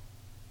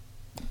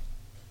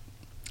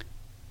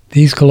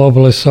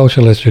globalist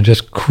socialists are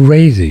just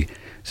crazy.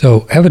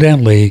 So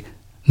evidently,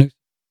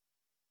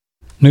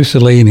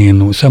 Mussolini,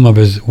 in some of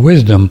his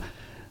wisdom,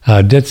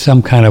 did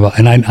some kind of,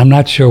 and I'm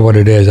not sure what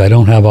it is, I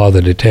don't have all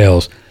the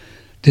details,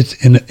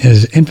 in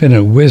his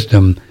infinite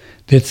wisdom,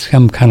 did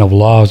some kind of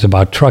laws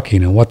about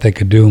trucking and what they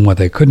could do and what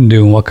they couldn't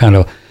do and what kind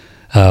of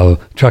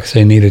trucks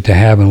they needed to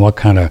have and what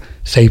kind of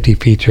safety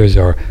features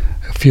or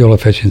fuel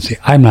efficiency.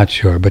 I'm not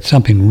sure, but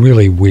something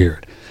really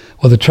weird.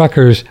 Well, the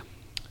truckers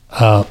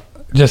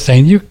just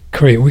saying,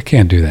 we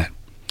can't do that.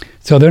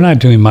 So they're not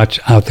doing much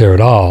out there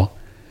at all.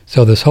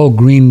 So this whole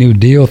Green New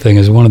Deal thing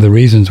is one of the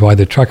reasons why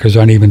the truckers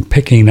aren't even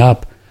picking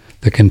up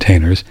the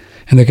containers.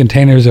 And the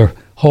containers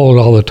hold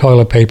all the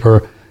toilet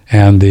paper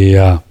and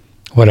the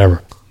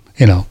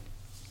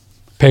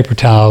paper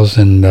towels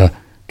and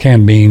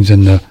canned beans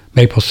and the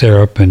maple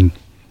syrup and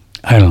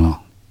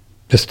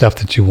the stuff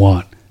that you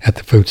want at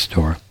the food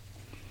store.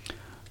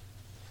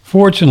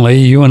 Fortunately,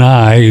 you and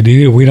I,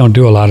 we don't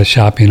do a lot of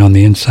shopping on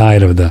the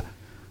inside of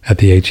at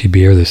the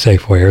H-E-B or the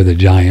Safeway or the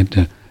Giant.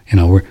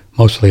 We're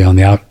mostly on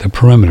the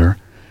perimeter,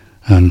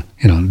 and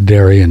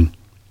dairy and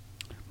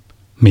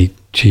meat,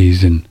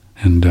 cheese, and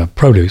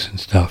produce and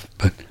stuff.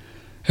 But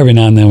every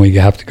now and then we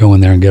have to go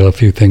in there and get a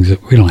few things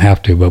that we don't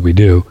have to, but we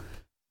do.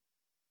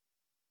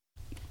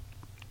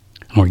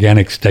 An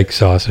organic steak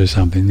sauce or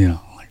something,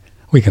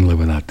 we can live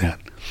without that.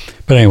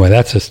 But anyway,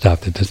 that's the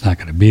stuff that's not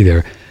going to be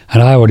there.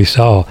 And I already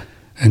saw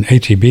an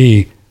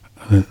H-E-B,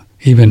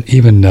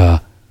 even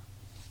the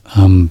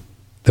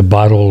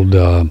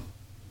bottled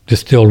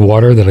distilled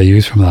water that I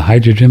use from the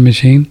hydrogen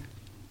machine,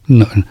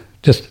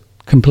 just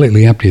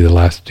completely empty the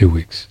last 2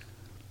 weeks.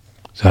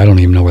 So I don't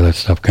even know where that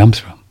stuff comes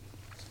from.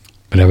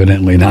 But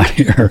evidently not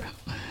here.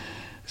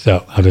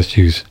 So I'll just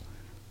use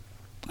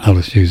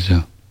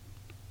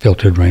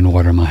filtered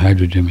rainwater in my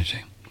hydrogen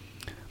machine.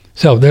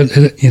 So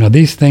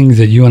these things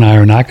that you and I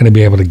are not going to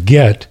be able to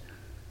get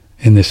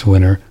in this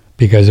winter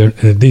because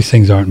these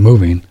things aren't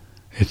moving.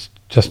 It's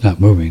just not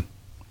moving.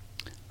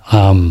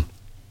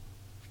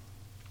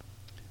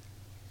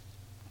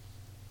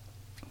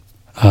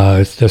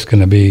 It's just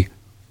going to be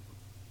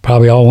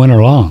probably all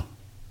winter long.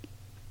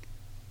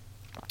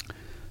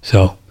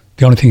 So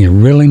the only thing you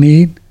really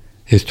need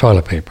is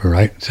toilet paper,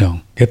 right? So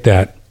get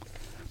that.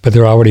 But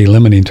they're already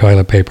limiting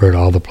toilet paper at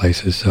all the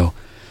places. So,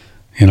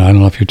 I don't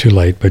know if you're too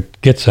late, but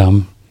get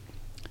some.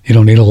 You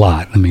don't need a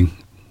lot. I mean,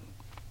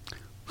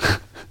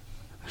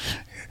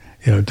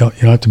 you don't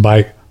have to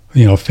buy,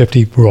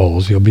 50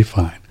 rolls. You'll be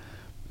fine.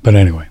 But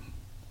anyway,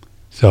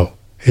 so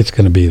it's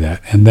going to be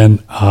that. And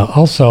then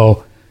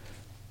also,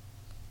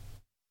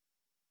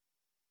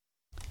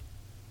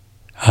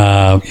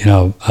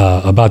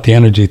 about the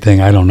energy thing,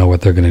 I don't know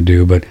what they're going to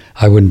do, but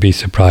I wouldn't be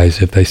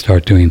surprised if they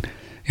start doing,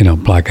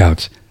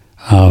 blackouts,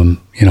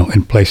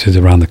 in places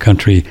around the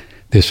country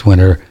this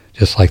winter,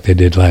 just like they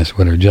did last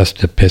winter, just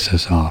to piss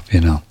us off,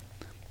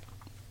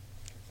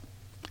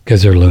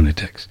 because they're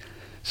lunatics.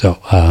 So,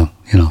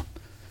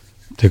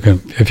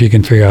 if you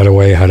can figure out a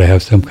way how to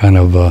have some kind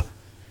of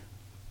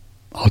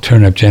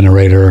alternative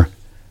generator,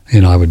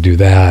 I would do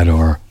that.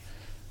 Or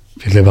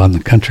if you live out in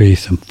the country,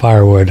 some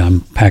firewood.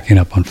 I'm packing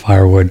up on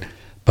firewood,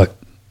 but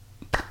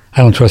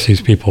I don't trust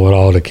these people at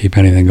all to keep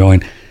anything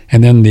going.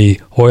 And then the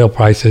oil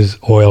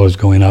is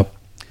going up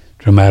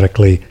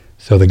dramatically,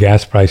 so the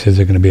gas prices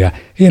are going to be,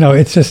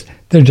 it's just,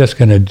 they're just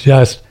going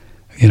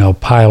to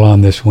pile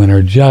on this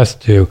winter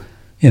just to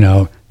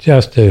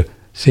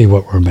see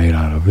what we're made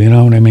out of, you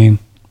know what I mean?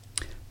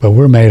 But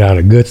we're made out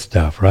of good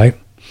stuff, right?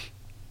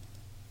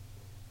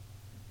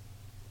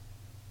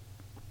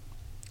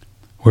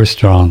 We're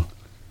strong.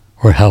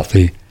 We're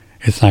healthy.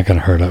 It's not going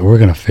to hurt us. We're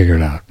going to figure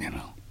it out,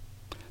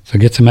 So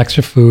get some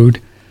extra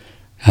food,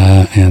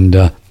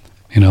 and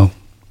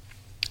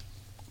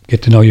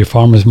get to know your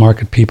farmers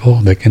market people.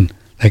 They can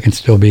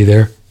still be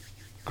there,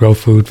 grow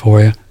food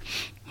for you.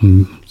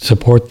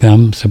 Support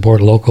them.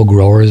 Support local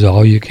growers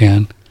all you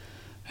can,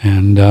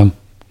 and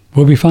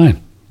we'll be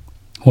fine.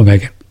 We'll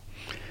make it.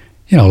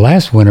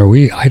 Last winter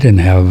I didn't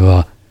have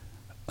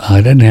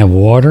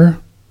water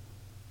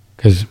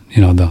because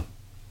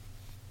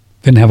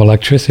didn't have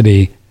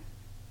electricity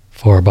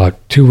for about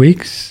 2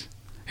 weeks.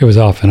 It was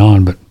off and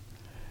on,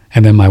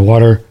 and then my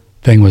water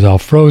thing was all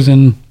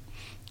frozen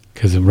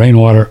because the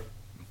rainwater,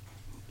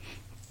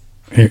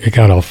 it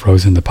got all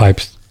frozen, the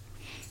pipes.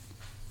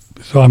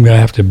 So I'm going to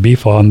have to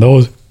beef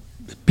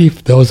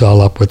those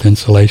all up with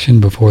insulation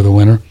before the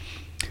winter.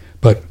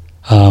 But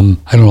I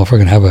don't know if we're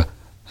going to have a,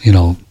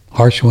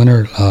 harsh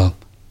winter.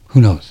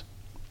 Who knows?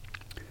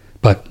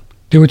 But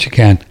do what you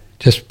can.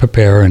 Just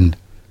prepare and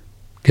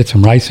get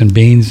some rice and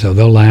beans so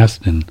they'll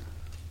last, and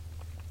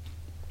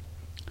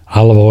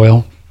olive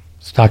oil.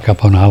 Stock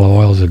up on olive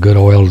oil. Is a good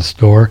oil to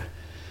store.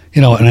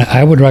 And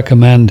I would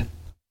recommend,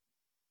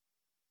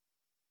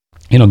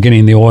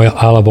 getting the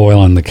olive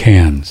oil in the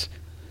cans.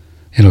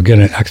 Get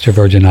an extra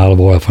virgin olive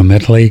oil from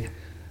Italy.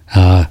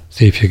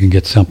 See if you can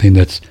get something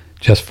that's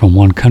just from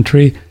one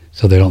country,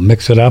 so they don't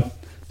mix it up.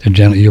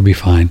 You'll be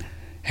fine.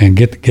 And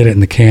get it in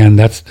the can.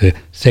 That's the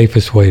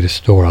safest way to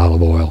store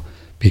olive oil,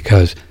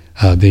 because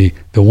the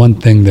one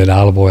thing that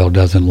olive oil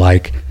doesn't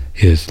like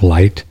is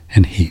light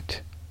and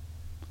heat.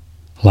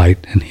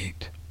 Light and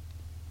heat.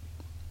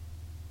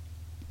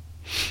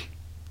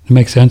 It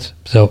makes sense?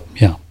 So,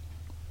 yeah.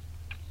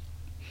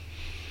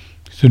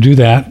 So do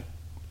that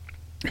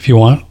if you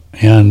want.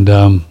 And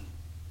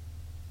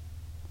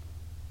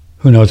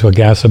who knows what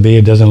gas will be.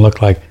 It doesn't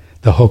look like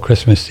the whole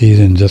Christmas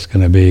season just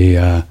going to be,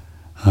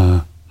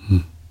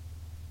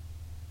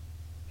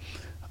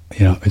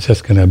 it's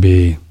just going to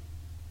be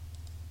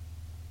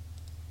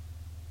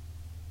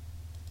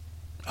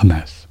a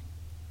mess.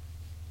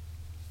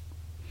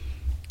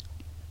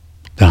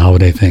 The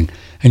holiday thing.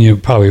 And you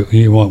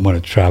won't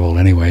want to travel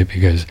anyway,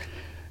 because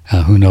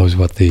who knows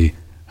what the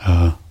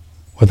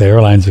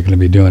airlines are going to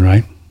be doing,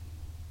 right?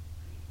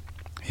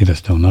 You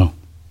just don't know.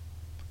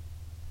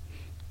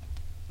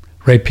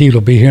 Ray Pete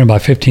will be here in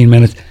about 15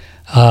 minutes.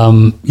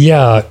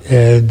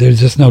 There's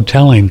just no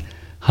telling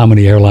how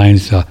many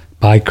airlines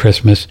by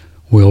Christmas,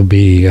 we'll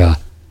be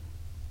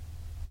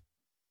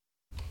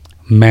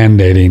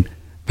mandating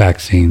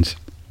vaccines.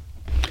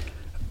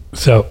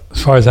 So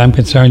as far as I'm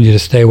concerned, you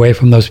just stay away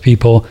from those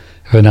people.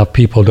 If enough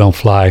people don't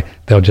fly,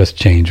 they'll just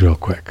change real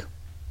quick.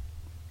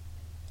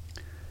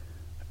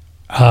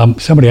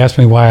 Somebody asked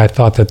me why I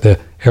thought that the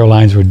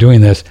airlines were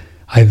doing this.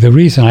 The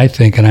reason I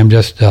think, and I'm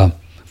just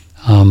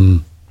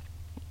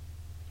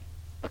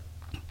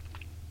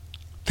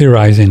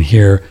theorizing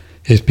here,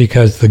 is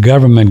because the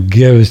government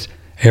gives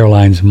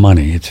airlines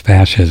money. It's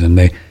fascism.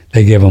 They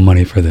give them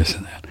money for this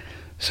and that.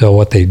 So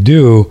what they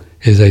do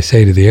is they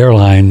say to the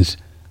airlines,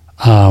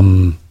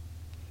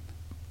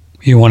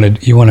 you want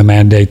to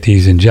mandate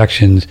these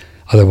injections,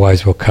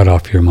 otherwise we'll cut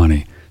off your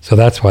money. So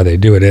that's why they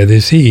do it. The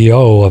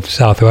CEO of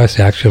Southwest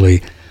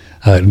actually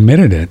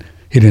admitted it.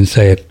 He didn't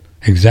say it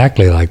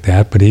exactly like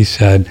that, but he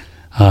said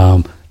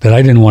that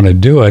I didn't want to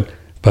do it,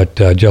 but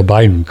Joe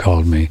Biden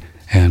called me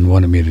and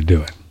wanted me to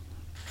do it.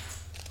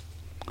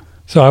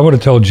 So I would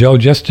have told Joe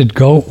just to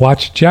go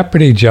watch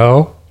Jeopardy,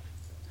 Joe.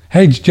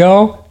 Hey,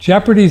 Joe,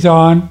 Jeopardy's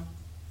on.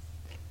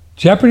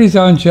 Jeopardy's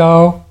on,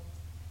 Joe.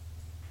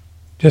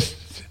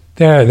 Just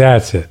there,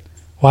 that's it.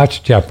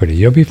 Watch Jeopardy.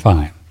 You'll be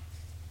fine.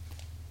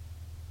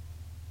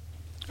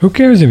 Who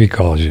cares if he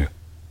calls you?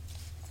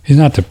 He's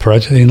not the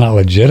president. He's not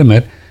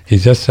legitimate.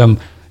 He's just some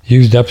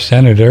used-up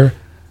senator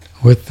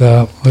with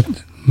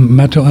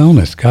mental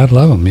illness. God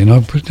love him.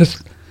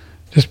 Just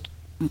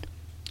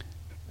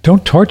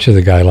don't torture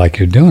the guy like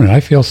you're doing it. I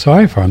feel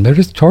sorry for him. They're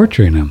just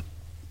torturing him.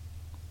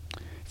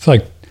 It's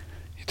like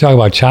you talk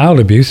about child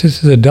abuse.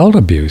 This is adult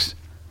abuse.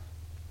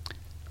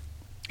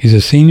 He's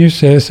a senior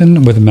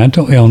citizen with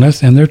mental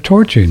illness, and they're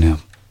torturing him.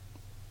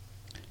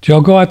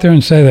 Joe, go out there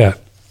and say that.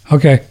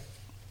 Okay.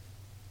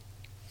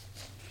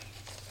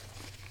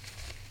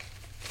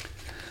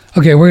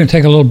 Okay, we're going to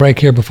take a little break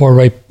here before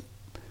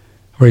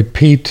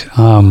repeat.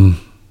 We'll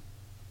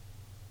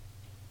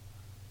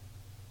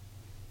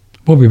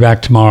be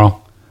back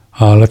tomorrow.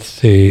 Let's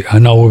see. I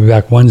know we'll be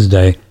back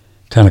Wednesday,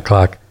 10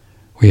 o'clock.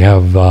 We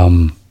have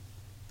a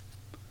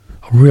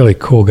really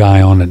cool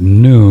guy on at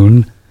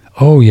noon.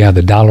 Oh, yeah,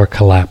 the dollar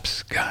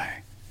collapse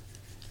guy.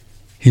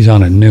 He's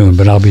on at noon,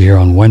 but I'll be here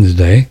on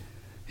Wednesday,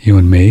 you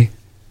and me.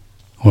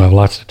 We'll have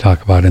lots to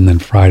talk about, and then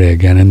Friday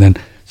again. And then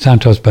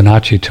Santos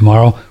Bonacci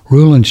tomorrow.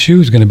 Rulin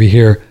Shu is going to be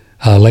here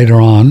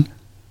later on,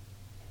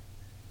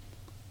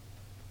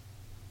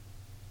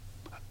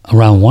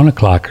 around 1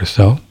 o'clock or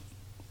so.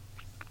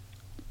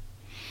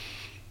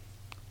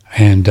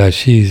 And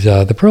she's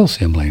the Pearl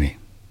Sim lady.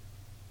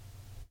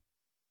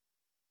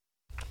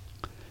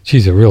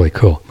 She's a really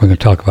cool. We're going to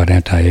talk about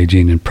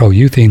anti-aging and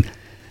pro-youthing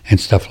and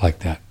stuff like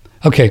that.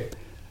 Okay,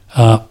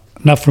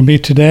 enough from me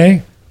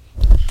today.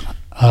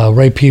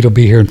 Ray Pete will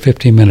be here in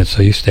 15 minutes,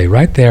 so you stay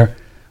right there.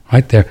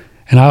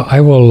 And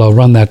I will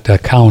run that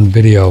Cowan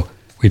video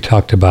we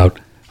talked about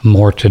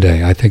more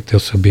today. I think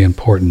this will be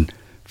important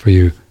for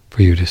you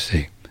to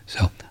see.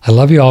 So I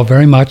love you all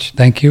very much.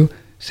 Thank you.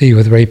 See you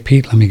with Ray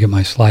Pete. Let me get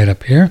my slide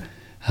up here.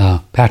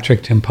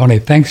 Patrick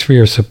Timpone, thanks for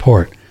your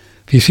support.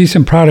 If you see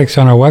some products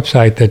on our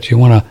website that you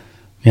want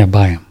to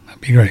buy them,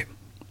 that'd be great.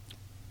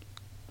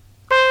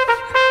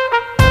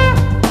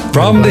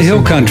 From the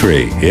Hill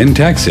Country in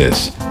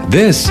Texas,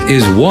 this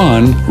is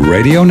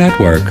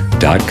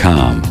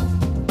OneRadioNetwork.com.